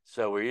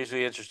 So we're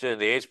usually interested in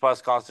the H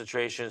plus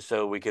concentration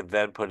so we can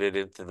then put it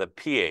into the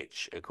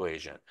pH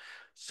equation.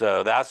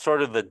 So that's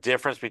sort of the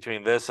difference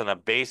between this and a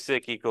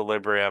basic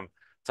equilibrium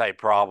type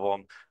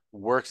problem.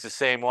 Works the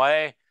same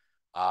way.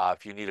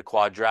 If you need a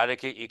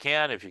quadratic, you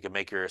can. If you can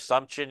make your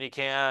assumption, you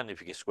can. If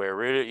you can square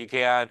root it, you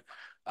can.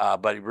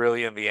 But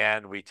really, in the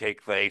end, we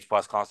take the H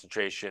plus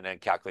concentration and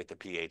calculate the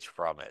pH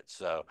from it.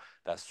 So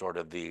that's sort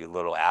of the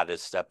little added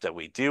step that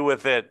we do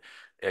with it.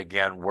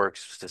 Again,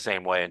 works the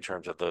same way in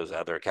terms of those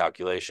other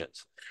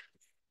calculations.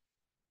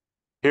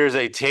 Here's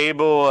a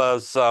table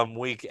of some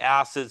weak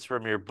acids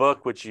from your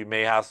book, which you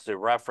may have to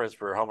reference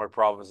for homework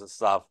problems and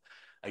stuff.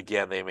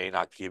 Again, they may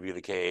not give you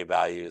the Ka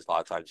values. A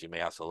lot of times you may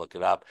have to look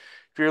it up.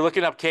 If you're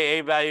looking up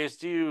Ka values,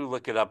 do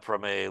look it up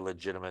from a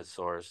legitimate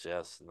source,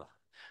 yes.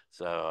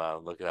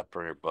 So look it up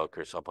from your book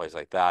or someplace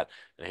like that.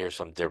 And here's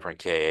some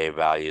different Ka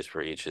values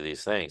for each of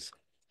these things.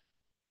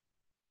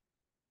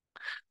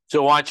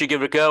 So why don't you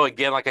give it a go?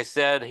 Again, like I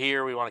said,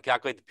 here we want to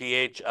calculate the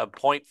pH of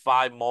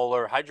 0.5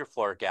 molar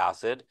hydrofluoric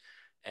acid.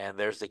 And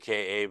there's the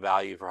Ka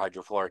value for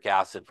hydrofluoric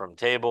acid from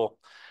table.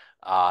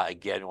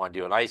 Again, you want to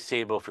do an ice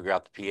table, figure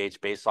out the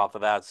pH based off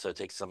of that. So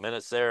take some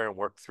minutes there and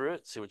work through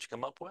it, see what you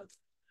come up with.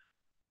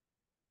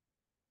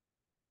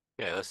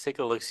 Okay, let's take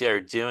a look, see how you're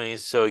doing.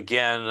 So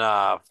again,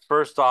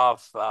 first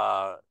off,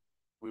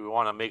 we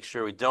want to make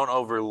sure we don't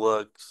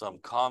overlook some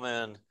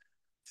common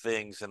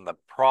things in the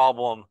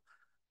problem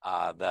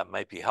that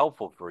might be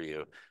helpful for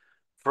you.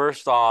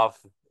 First off,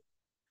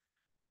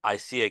 I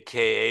see a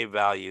Ka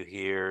value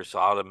here, so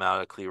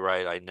automatically,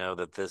 right, I know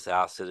that this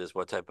acid is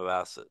what type of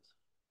acid?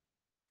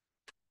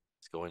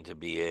 It's going to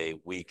be a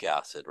weak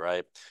acid,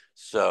 right?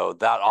 So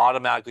that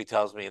automatically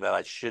tells me that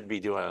I should be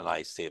doing an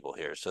ice table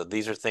here. So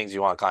these are things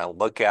you want to kind of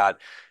look at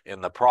in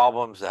the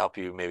problems to help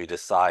you maybe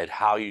decide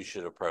how you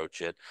should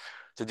approach it.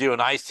 To do an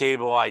ice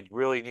table, I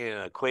really need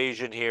an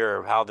equation here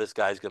of how this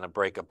guy's going to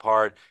break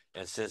apart.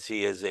 And since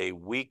he is a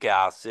weak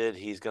acid,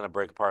 he's going to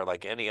break apart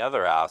like any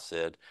other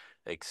acid,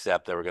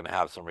 except that we're going to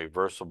have some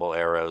reversible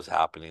arrows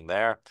happening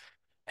there.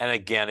 And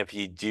again, if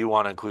you do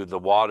want to include the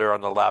water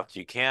on the left,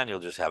 you can. You'll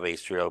just have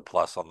H3O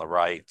plus on the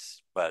right,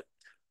 but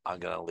I'm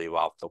going to leave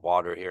off the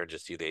water here and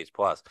just do the H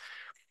plus.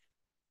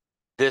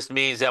 This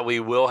means that we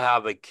will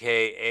have a Ka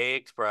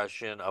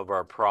expression of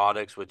our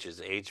products, which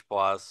is H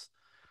plus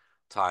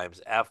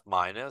times F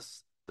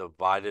minus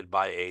divided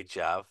by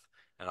HF.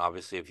 And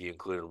obviously, if you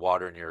included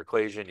water in your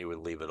equation, you would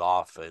leave it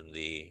off in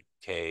the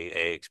Ka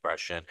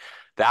expression.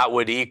 That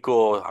would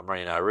equal, I'm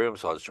running out of room,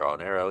 so I'll just draw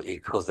an arrow,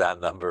 equals that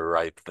number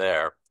right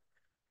there.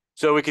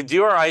 So we can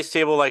do our ice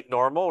table like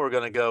normal. We're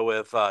going to go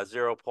with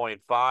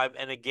 0.5.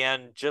 And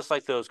again, just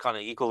like those kind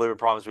of equilibrium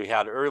problems we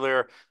had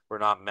earlier, we're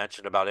not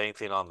mentioned about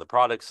anything on the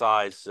product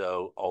side,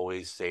 so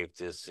always safe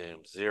to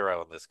assume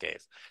 0 in this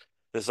case.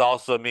 This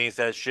also means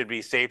that it should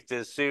be safe to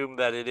assume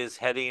that it is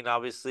heading,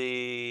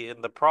 obviously,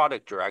 in the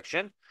product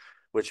direction,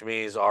 which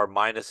means our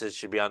minuses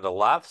should be on the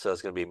left. So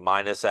it's going to be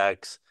minus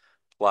x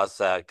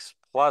plus x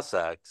plus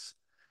x.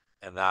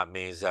 And that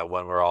means that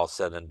when we're all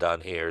said and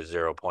done here,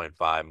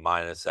 0.5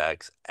 minus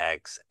x,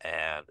 x,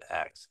 and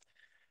x.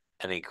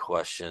 Any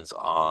questions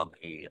on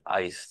the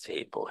ice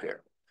table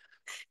here?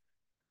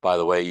 By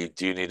the way, you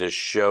do need to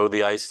show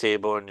the ice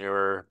table in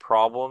your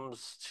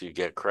problems to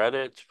get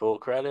credit, full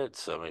credit.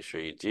 So make sure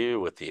you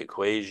do with the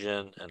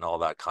equation and all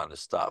that kind of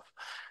stuff.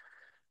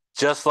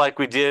 Just like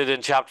we did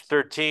in chapter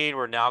 13,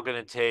 we're now going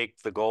to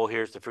take, the goal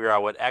here is to figure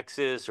out what x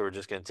is. So we're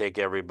just going to take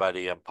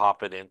everybody and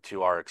pop it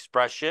into our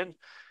expression.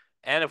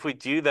 And if we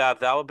do that,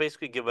 that will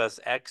basically give us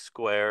x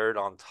squared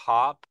on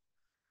top.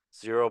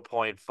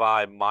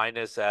 0.5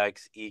 minus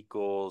x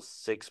equals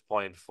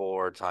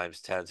 6.4 times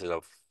 10 to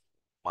the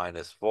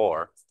minus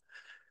 4.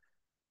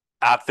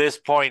 At this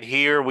point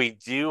here, we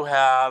do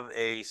have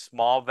a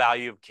small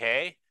value of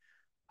k.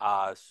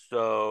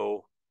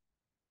 So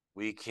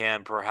we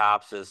can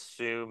perhaps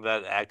assume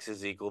that x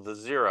is equal to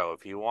 0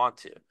 if you want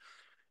to.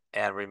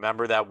 And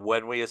remember that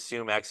when we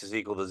assume x is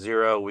equal to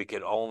 0, we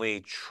can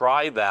only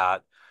try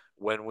that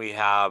when we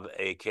have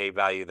a k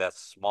value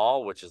that's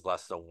small, which is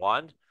less than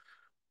 1.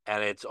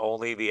 and it's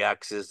only the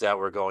x's that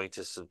we're going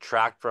to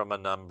subtract from a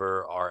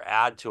number or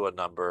add to a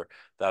number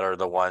that are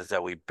the ones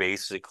that we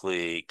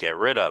basically get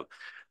rid of.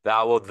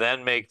 That will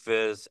then make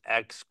this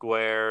x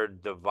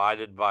squared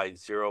divided by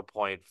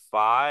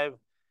 0.5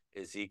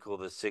 is equal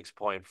to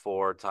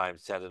 6.4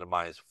 times 10 to the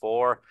minus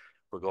 4.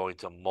 We're going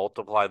to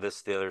multiply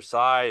this to the other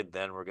side.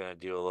 Then we're going to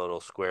do a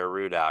little square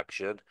root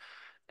action.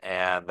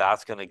 And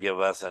that's going to give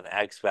us an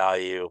x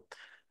value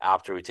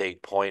after we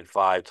take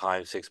 0.5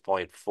 times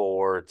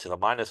 6.4 to the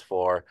minus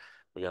 4.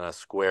 We're going to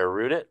square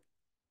root it.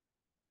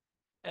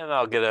 And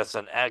that'll get us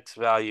an x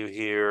value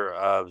here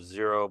of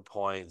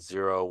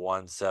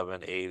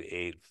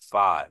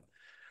 0.017885.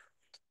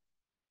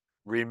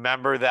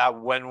 Remember that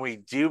when we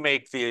do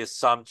make the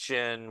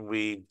assumption,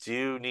 we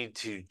do need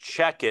to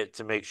check it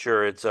to make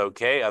sure it's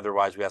okay.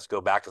 Otherwise, we have to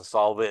go back and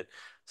solve it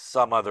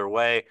some other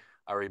way.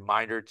 A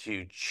reminder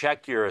to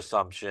check your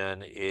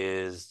assumption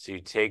is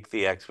to take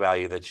the x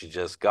value that you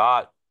just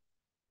got.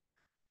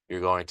 You're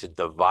going to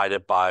divide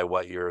it by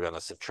what you're going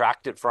to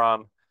subtract it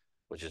from,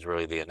 which is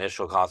really the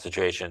initial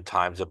concentration,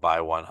 times it by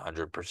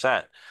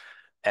 100%.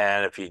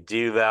 And if you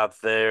do that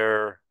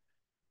there,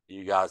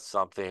 you got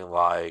something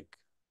like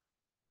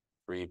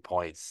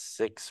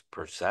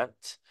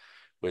 3.6%,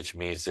 which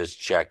means this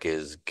check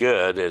is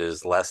good. It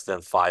is less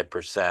than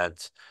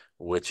 5%,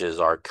 which is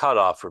our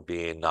cutoff for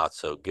being not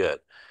so good.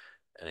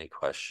 Any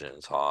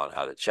questions on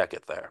how to check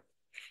it there?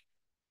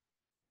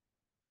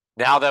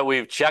 Now that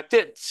we've checked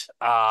it,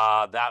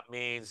 that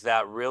means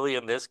that really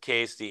in this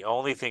case, the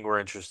only thing we're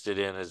interested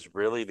in is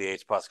really the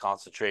H plus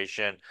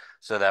concentration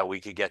so that we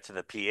could get to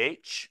the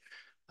pH.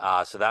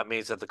 So that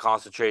means that the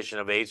concentration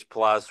of H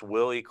plus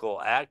will equal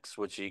X,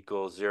 which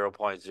equals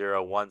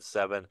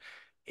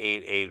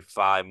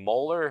 0.017885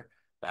 molar.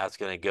 That's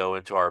going to go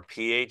into our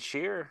pH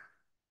here.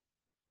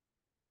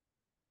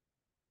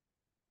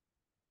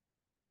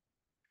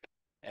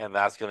 And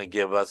that's going to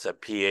give us a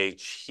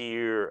pH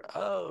here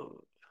of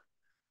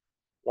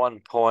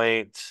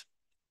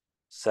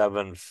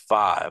 1.75,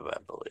 I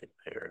believe.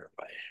 Here, if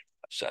I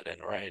set in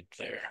right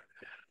there.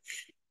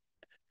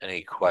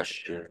 Any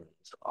questions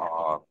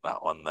on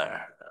that one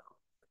there?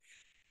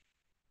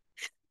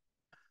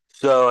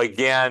 So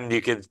again,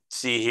 you can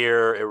see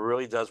here, it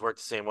really does work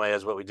the same way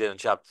as what we did in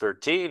chapter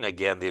 13.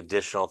 Again, the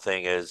additional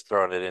thing is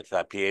throwing it into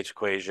that pH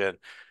equation.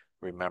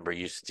 Remember,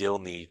 you still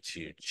need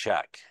to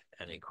check.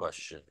 Any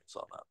questions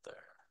on that there?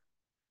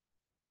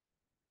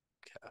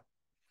 Okay.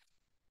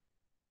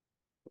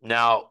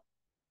 Now,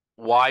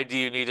 why do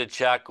you need to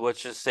check?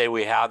 Let's just say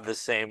we have the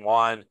same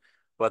one,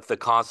 but the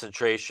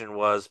concentration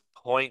was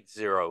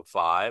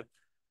 0.05.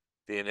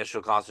 The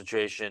initial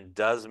concentration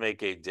does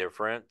make a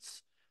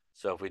difference.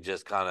 So if we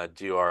just kind of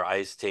do our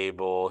ice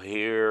table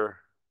here,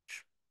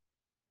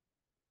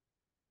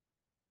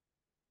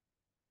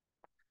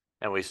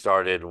 and we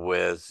started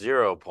with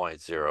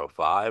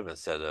 0.05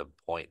 instead of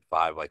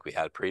 0.5 like we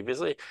had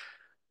previously,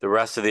 the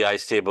rest of the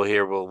ice table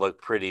here will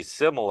look pretty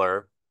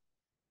similar,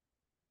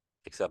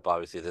 except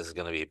obviously this is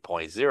going to be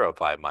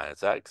 0.05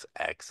 minus x,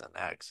 x, and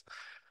x.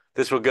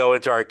 This will go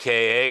into our Ka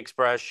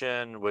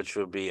expression, which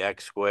would be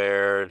x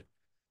squared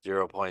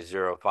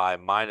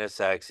 0.05 minus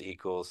x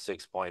equals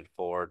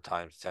 6.4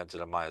 times 10 to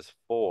the minus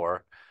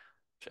 4,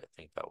 which I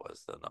think that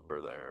was the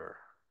number there.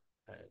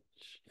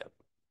 Yep.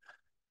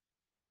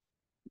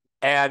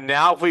 And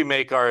now if we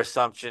make our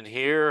assumption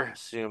here,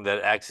 assume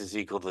that x is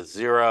equal to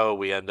 0,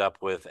 we end up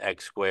with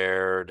x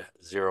squared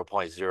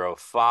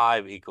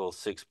 0.05 equals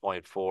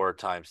 6.4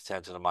 times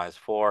 10 to the minus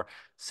 4.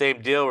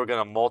 Same deal, we're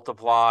going to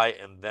multiply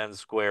and then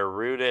square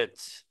root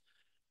it.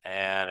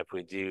 And if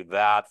we do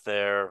that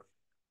there,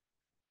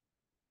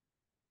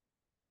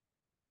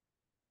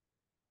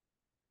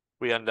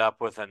 we end up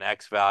with an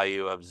x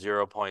value of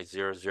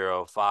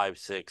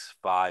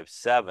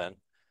 0.005657.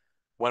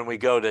 When we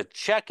go to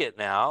check it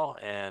now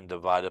and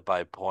divide it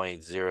by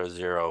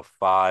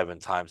 0.005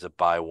 and times it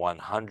by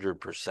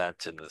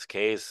 100% in this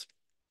case,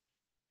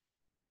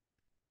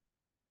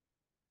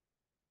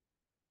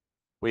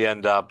 we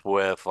end up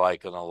with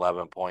like an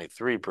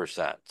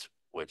 11.3%,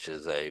 which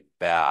is a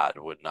bad,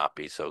 would not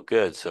be so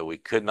good. So we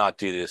could not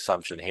do the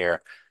assumption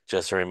here.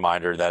 Just a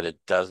reminder that it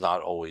does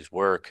not always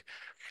work.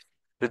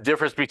 The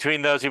difference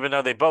between those, even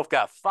though they both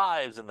got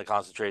 5s in the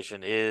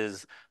concentration,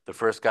 is the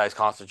first guy's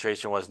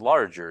concentration was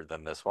larger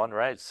than this one,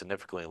 right?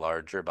 Significantly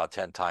larger, about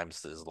 10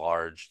 times as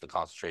large the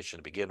concentration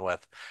to begin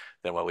with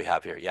than what we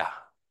have here. Yeah.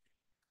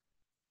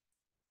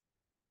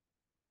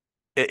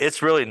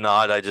 It's really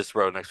not. I just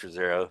wrote an extra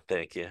 0.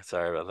 Thank you.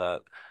 Sorry about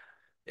that.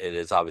 It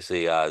is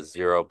obviously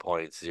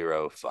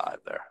 0.05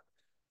 there.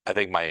 I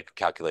think my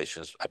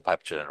calculations, I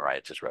piped it in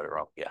right, just read it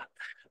wrong. Yeah.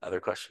 Other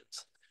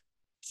questions?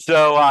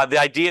 So the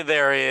idea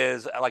there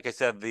is, like I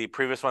said, the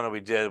previous one that we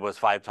did was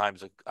 5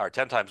 times or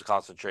 10 times the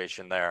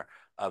concentration there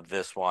of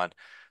this one.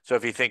 So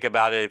if you think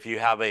about it, if you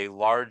have a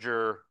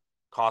larger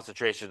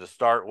concentration to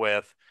start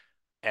with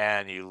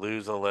and you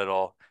lose a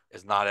little,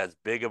 it's not as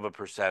big of a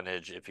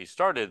percentage if you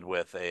started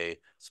with a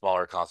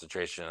smaller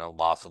concentration and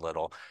lost a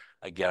little.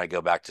 Again, I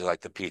go back to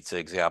like the pizza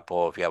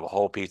example. If you have a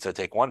whole pizza,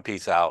 take one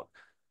piece out,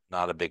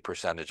 not a big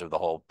percentage of the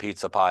whole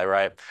pizza pie,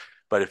 right?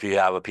 But if you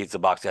have a pizza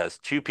box that has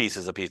two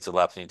pieces of pizza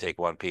left and you take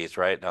one piece,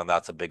 right? Now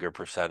that's a bigger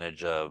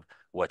percentage of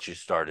what you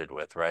started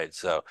with, right?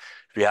 So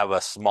if you have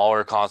a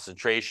smaller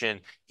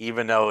concentration,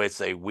 even though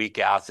it's a weak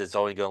acid, it's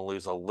only going to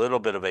lose a little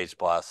bit of H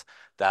plus.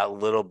 That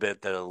little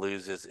bit that it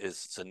loses is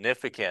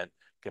significant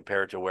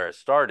compared to where it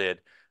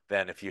started.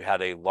 Then if you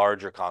had a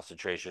larger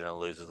concentration and it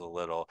loses a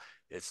little,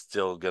 it's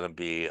still going to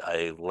be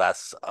a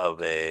less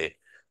of a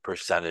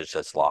percentage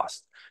that's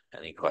lost.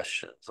 Any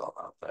questions on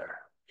that there?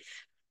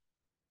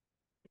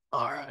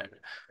 All right.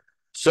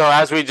 So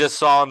as we just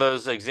saw in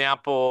those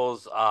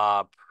examples,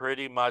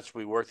 pretty much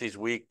we work these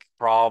weak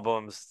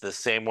problems the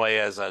same way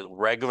as a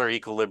regular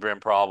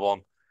equilibrium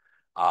problem.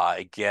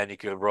 Again, you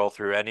could roll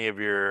through any of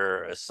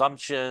your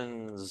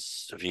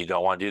assumptions. If you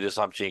don't want to do the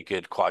assumption, you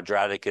could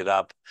quadratic it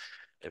up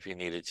if you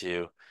needed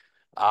to.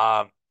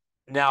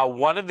 Now,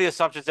 one of the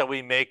assumptions that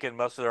we make in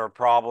most of our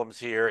problems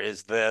here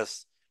is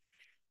this.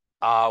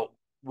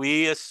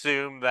 We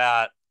assume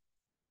that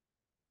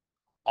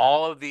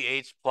all of the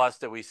H plus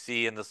that we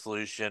see in the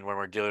solution when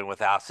we're dealing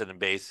with acid and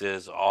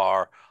bases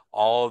are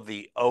all of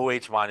the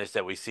OH minus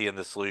that we see in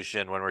the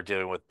solution when we're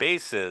dealing with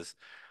bases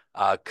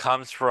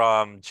comes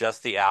from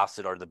just the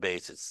acid or the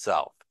base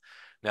itself.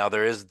 Now,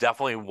 there is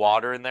definitely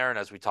water in there, and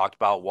as we talked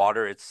about,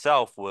 water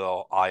itself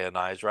will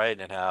ionize, right,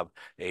 and have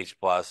H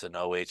plus and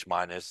OH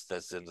minus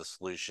that's in the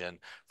solution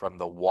from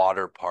the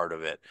water part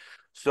of it.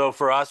 So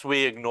for us,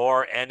 we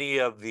ignore any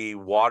of the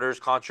water's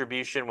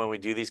contribution when we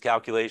do these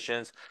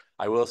calculations.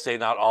 I will say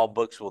not all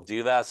books will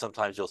do that.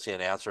 Sometimes you'll see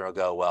an answer and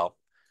it'll go, well,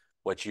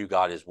 what you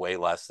got is way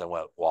less than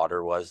what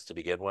water was to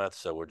begin with.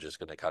 So we're just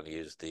going to kind of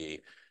use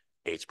the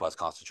H plus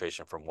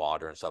concentration from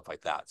water and stuff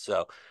like that.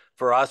 So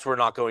for us, we're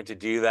not going to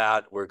do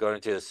that. We're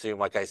going to assume,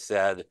 like I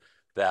said,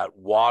 that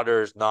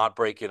water's not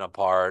breaking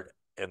apart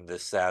in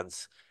this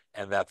sense,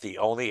 and that the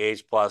only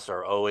H plus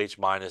or OH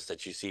minus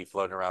that you see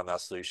floating around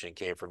that solution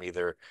came from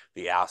either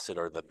the acid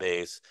or the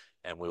base,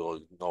 and we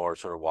will ignore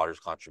sort of water's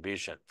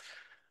contribution.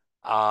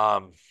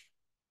 Let's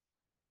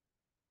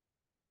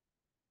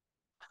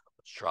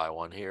try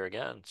one here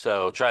again.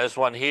 So try this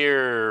one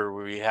here.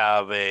 We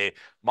have a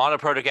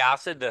monoprotic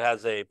acid that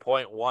has a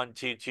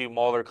 0.122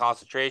 molar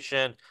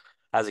concentration,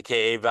 has a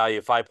Ka value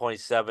of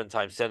 5.7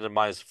 times 10 to the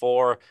minus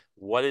 4.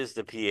 What is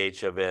the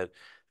pH of it?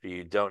 If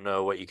you don't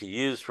know what you could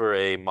use for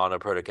a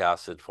monoprotic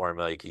acid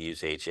formula, you could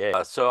use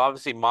HA. So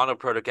obviously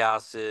monoprotic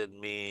acid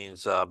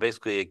means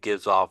basically it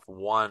gives off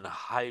one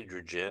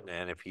hydrogen.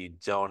 And if you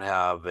don't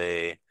have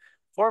a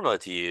formula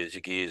to use,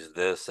 you can use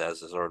this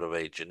as a sort of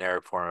a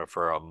generic formula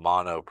for a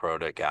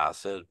monoprotic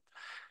acid.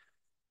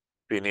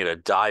 If you need a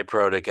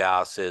diprotic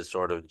acid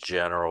sort of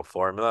general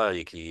formula,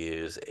 you can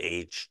use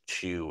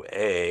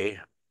H2A.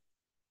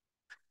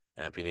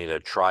 And if you need a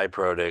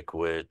triprotic,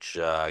 which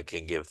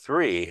can give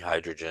 3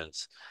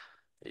 hydrogens,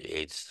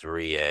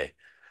 H3A.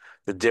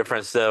 The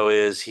difference though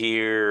is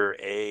here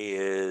A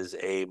is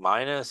A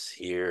minus,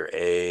 here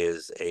A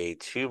is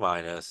A2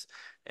 minus,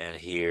 and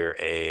here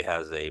A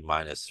has a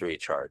 -3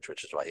 charge,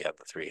 which is why you have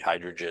the 3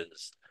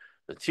 hydrogens,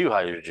 the 2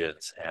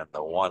 hydrogens, and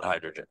the 1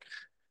 hydrogen.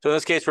 So in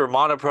this case, we're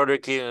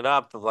monoproticing it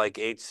up like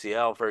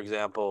HCl, for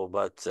example,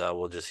 but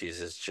we'll just use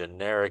this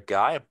generic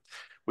guy.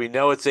 We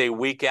know it's a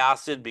weak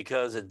acid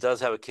because it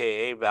does have a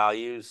Ka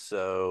value,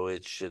 so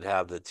it should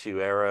have the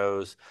 2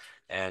 arrows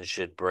and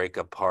should break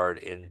apart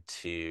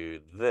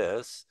into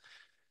this,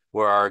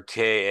 where our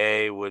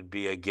Ka would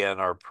be,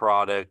 again, our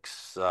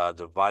products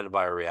divided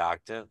by our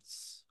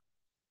reactants.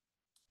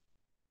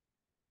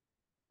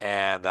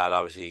 And that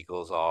obviously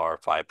equals our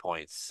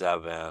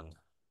 5.7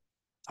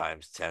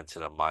 times 10 to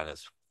the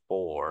minus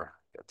 4.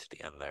 Get to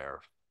the end there,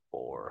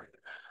 4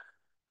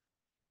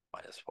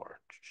 minus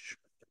 4.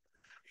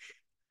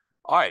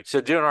 All right, so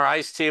doing our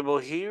ice table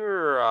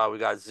here, we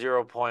got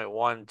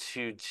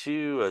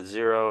 0.122, a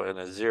 0, and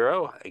a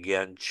 0.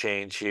 Again,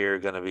 change here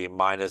going to be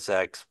minus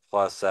x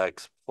plus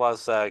x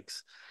plus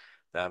x.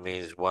 That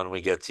means when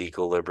we get to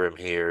equilibrium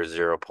here,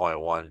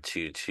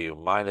 0.122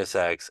 minus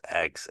x,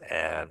 x,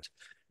 and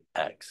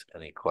x.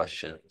 Any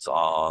questions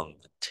on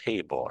the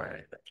table or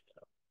anything?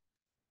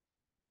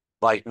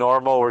 Like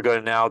normal, we're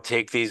going to now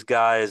take these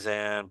guys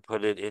and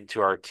put it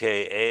into our Ka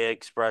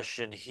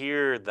expression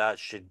here. That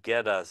should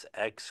get us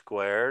x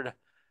squared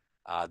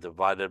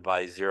divided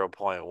by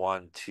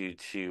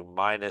 0.122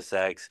 minus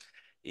x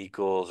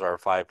equals our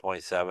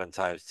 5.7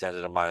 times 10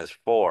 to the minus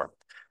 4.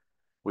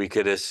 We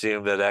could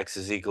assume that x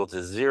is equal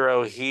to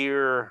 0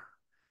 here.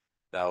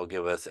 That will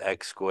give us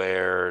x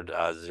squared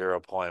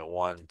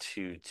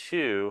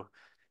 0.122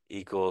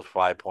 equals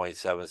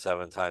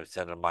 5.77 times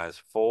 10 to the minus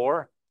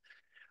 4.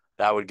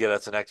 That would get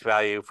us an x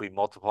value if we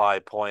multiply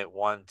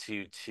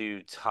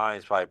 0.122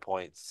 times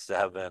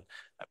 5.7.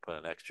 I put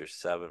an extra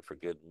 7 for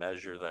good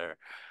measure there.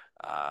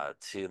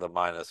 To the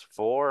minus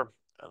 4,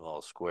 a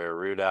little square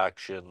root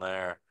action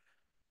there.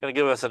 Going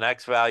to give us an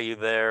x value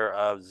there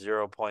of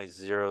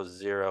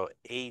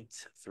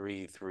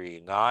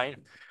 0.008339.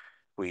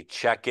 We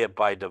check it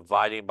by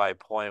dividing by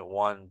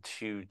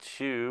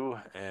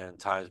 0.122 and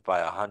times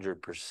by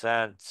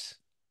 100%.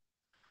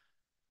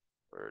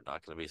 We're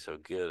not going to be so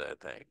good, I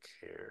think,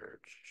 here.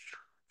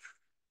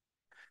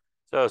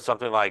 So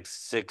something like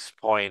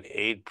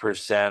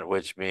 6.8%,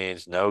 which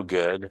means no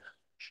good.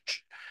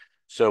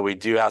 So we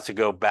do have to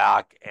go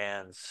back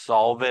and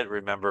solve it.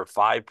 Remember,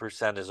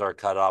 5% is our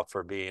cutoff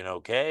for being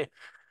okay.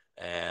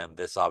 And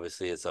this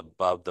obviously is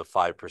above the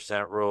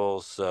 5%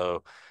 rule.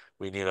 So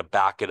we need to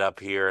back it up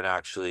here and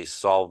actually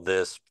solve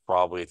this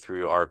probably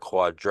through our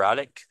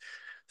quadratic.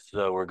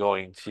 So we're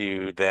going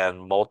to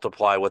then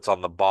multiply what's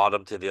on the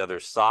bottom to the other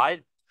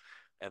side.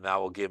 And that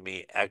will give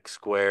me x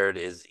squared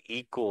is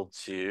equal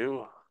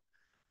to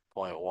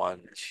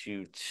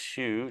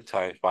 0.122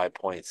 times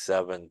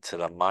 5.7 to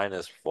the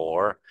minus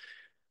 4.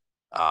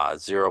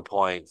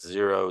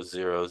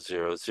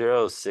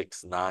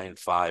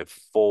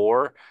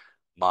 0.0000694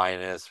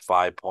 minus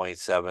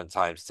 5.7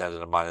 times 10 to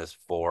the minus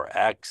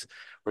 4x.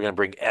 We're going to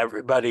bring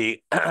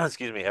everybody,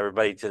 excuse me,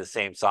 everybody to the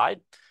same side.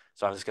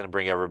 So I'm just going to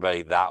bring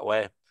everybody that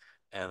way.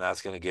 And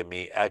that's going to give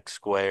me x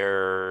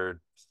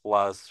squared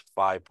plus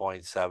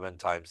 5.7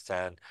 times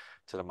 10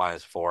 to the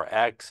minus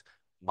 4x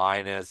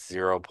minus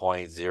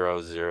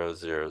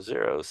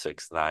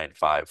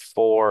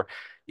 0.0000694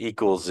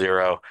 equals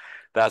 0.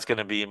 That's going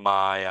to be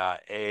my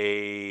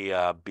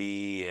A,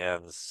 B,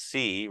 and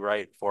C,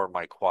 right, for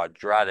my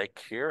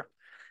quadratic here.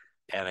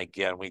 And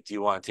again, we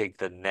do want to take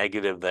the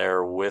negative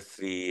there with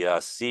the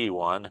C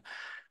one.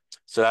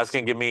 So that's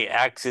going to give me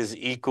x is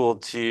equal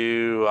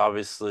to,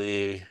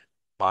 obviously,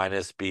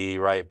 minus b,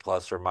 right,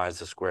 plus or minus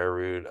the square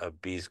root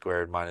of b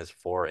squared minus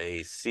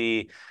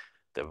 4ac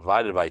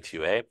divided by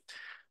 2a.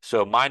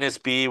 So minus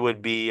b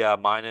would be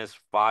minus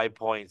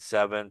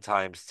 5.7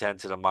 times 10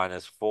 to the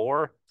minus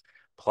 4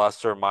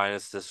 plus or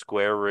minus the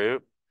square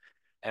root.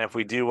 And if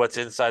we do what's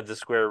inside the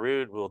square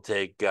root, we'll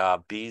take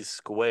b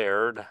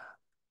squared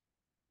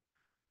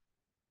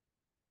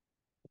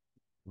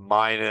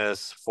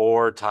minus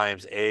 4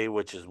 times a,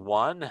 which is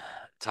 1,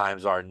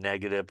 times our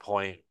negative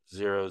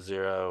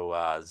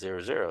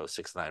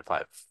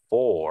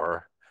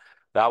 0.0000694.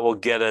 That will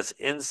get us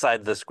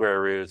inside the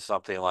square root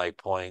something like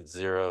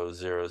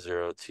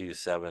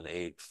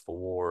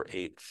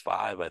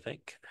 0.000278485, I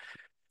think.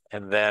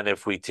 And then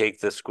if we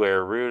take the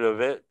square root of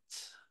it,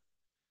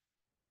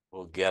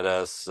 will get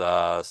us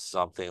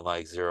something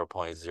like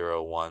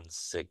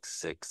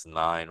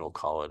 0.01669, we'll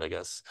call it, I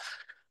guess.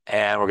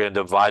 And we're going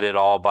to divide it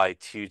all by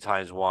 2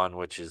 times 1,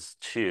 which is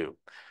 2.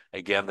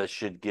 Again, this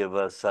should give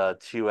us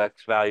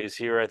 2x values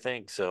here, I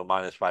think. So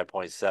minus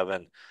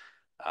 5.7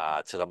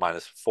 to the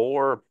minus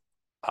 4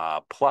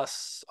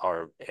 plus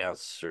our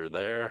answer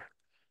there,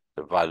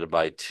 divided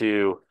by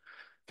 2.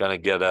 Going to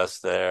get us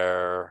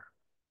there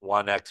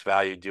 1x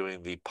value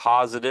doing the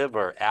positive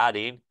or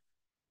adding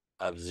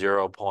of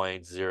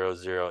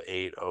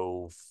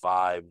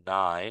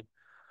 0.008059.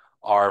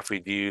 Or if we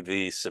do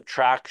the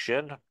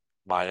subtraction,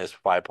 minus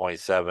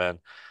 5.7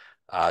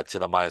 to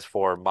the minus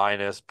 4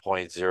 minus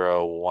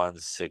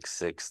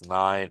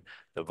 0.01669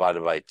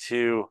 divided by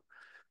 2.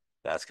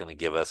 That's going to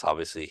give us,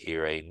 obviously,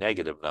 here a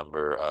negative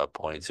number of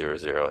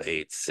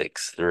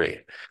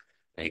 0.00863.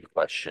 Any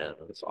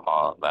questions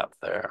on that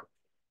there?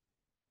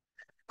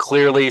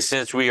 Clearly,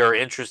 since we are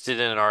interested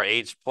in our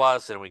H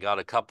plus and we got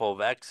a couple of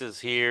X's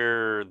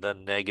here, the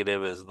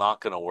negative is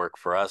not going to work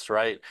for us,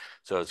 right?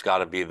 So it's got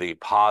to be the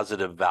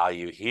positive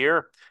value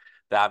here.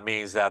 That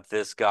means that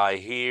this guy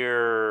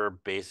here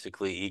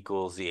basically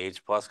equals the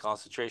H plus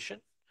concentration.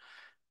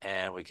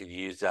 And we could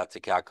use that to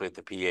calculate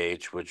the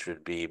pH, which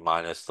would be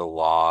minus the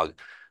log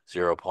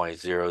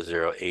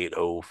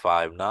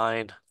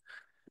 0.008059.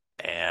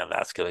 And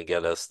that's going to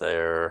get us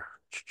there.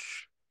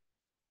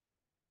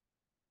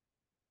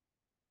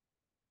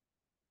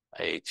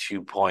 A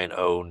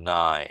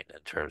 2.09 in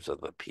terms of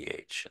the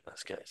pH in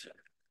this case.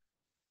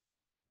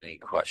 Any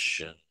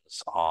questions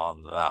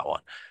on that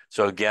one?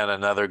 So again,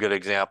 another good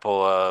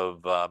example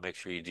of make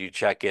sure you do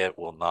check it.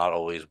 Will not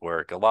always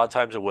work. A lot of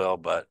times it will,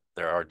 but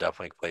there are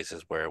definitely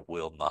places where it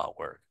will not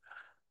work.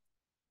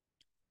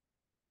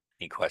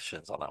 Any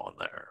questions on that one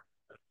there?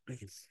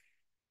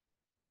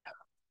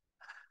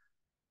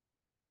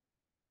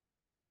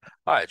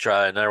 All right,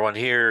 try another one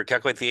here.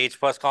 Calculate the H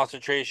plus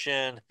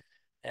concentration,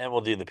 and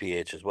we'll do the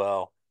pH as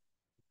well.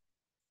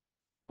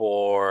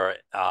 For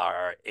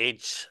our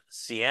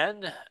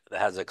HCN,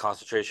 that has a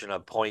concentration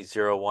of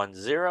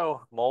 0.010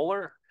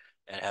 molar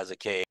and has a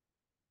K.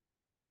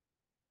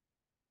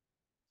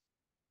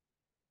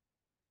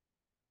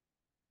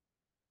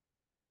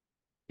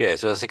 Okay,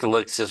 so let's take a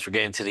look since we're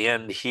getting to the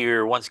end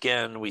here. Once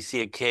again, we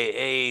see a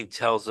Ka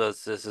tells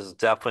us this is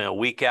definitely a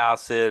weak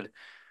acid.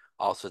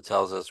 Also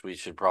tells us we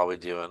should probably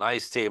do an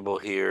ice table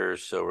here.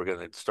 So we're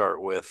going to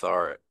start with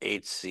our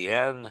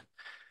HCN.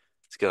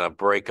 It's going to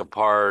break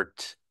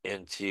apart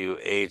into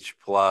H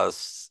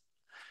plus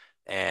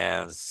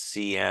and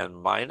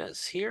Cn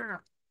minus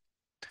here.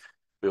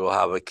 We will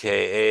have a Ka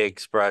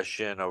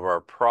expression of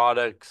our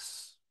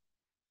products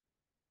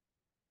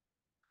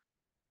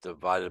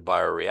divided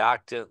by our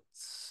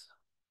reactants.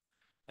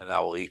 And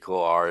that will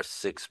equal our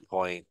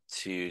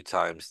 6.2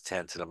 times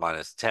 10 to the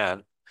minus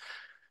 10.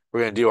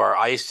 We're going to do our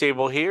ice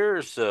table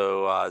here.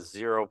 So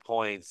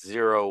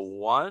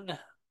 0.01,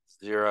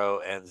 0,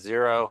 and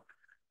 0.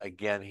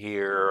 Again,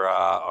 here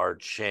our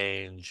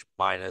change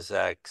minus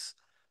x,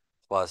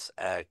 plus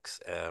x,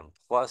 and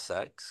plus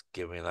x,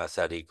 giving us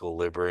at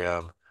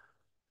equilibrium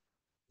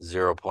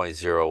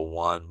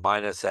 0.01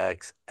 minus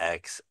x,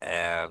 x,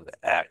 and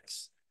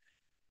x.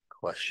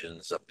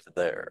 Questions up to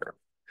there.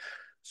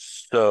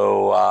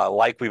 So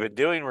like we've been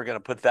doing, we're going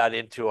to put that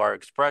into our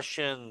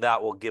expression.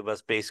 That will give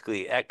us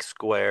basically x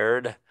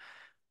squared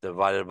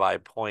divided by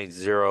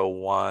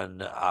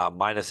 0.01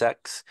 minus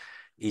x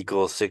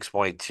equals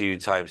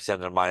 6.2 times 10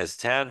 to the minus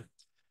 10.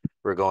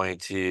 We're going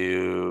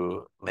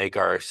to make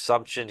our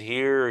assumption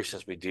here,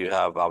 since we do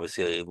have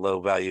obviously a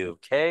low value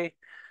of k,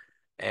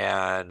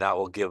 and that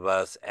will give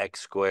us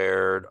x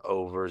squared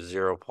over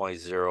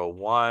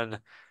 0.01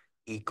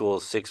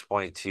 equals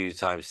 6.2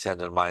 times 10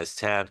 to the minus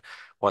 10.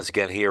 Once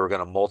again, here we're going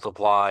to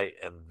multiply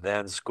and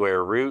then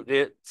square root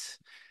it,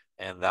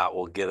 and that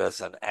will get us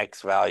an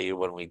x value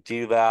when we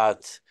do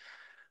that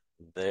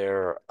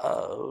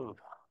thereof.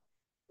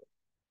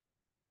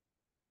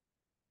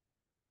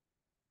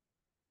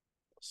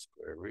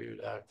 Square root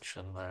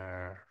action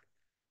there.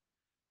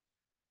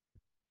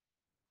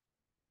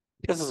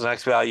 This is an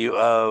x value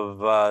of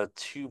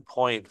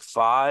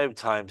 2.5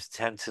 times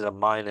 10 to the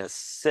minus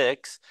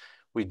 6.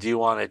 We do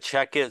want to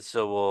check it,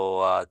 so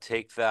we'll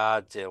take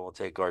that, and we'll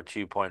take our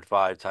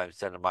 2.5 times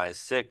 10 to the minus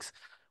 6.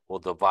 We'll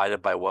divide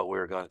it by what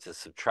we're going to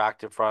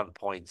subtract it from,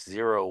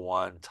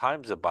 0.01,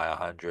 times it by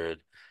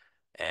 100,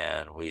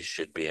 and we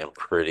should be in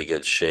pretty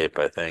good shape,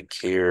 I think,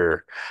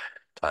 here.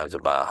 Times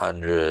it by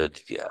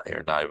 100. Yeah,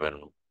 you're not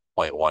even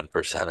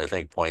 0.1%, I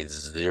think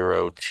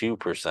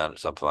 0.02% or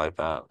something like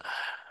that.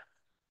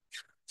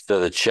 So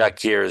the check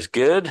here is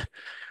good.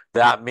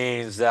 That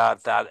means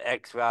that that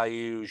X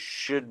value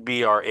should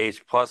be our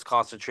H plus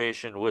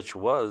concentration, which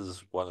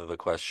was one of the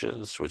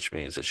questions, which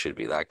means it should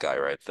be that guy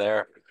right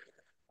there.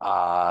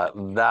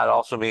 That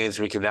also means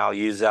we can now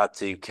use that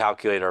to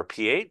calculate our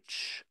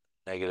pH,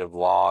 negative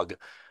log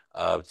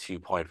of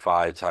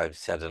 2.5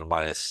 times 10 to the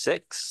minus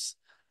 6.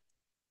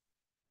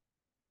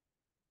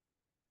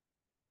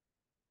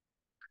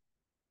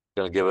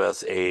 Going to give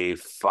us a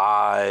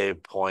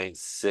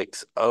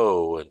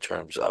 5.60 in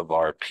terms of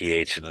our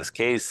pH in this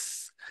case.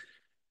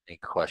 Any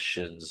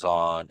questions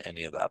on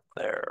any of that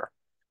there?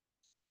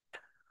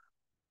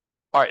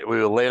 All right,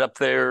 we will lay it up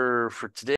there for today.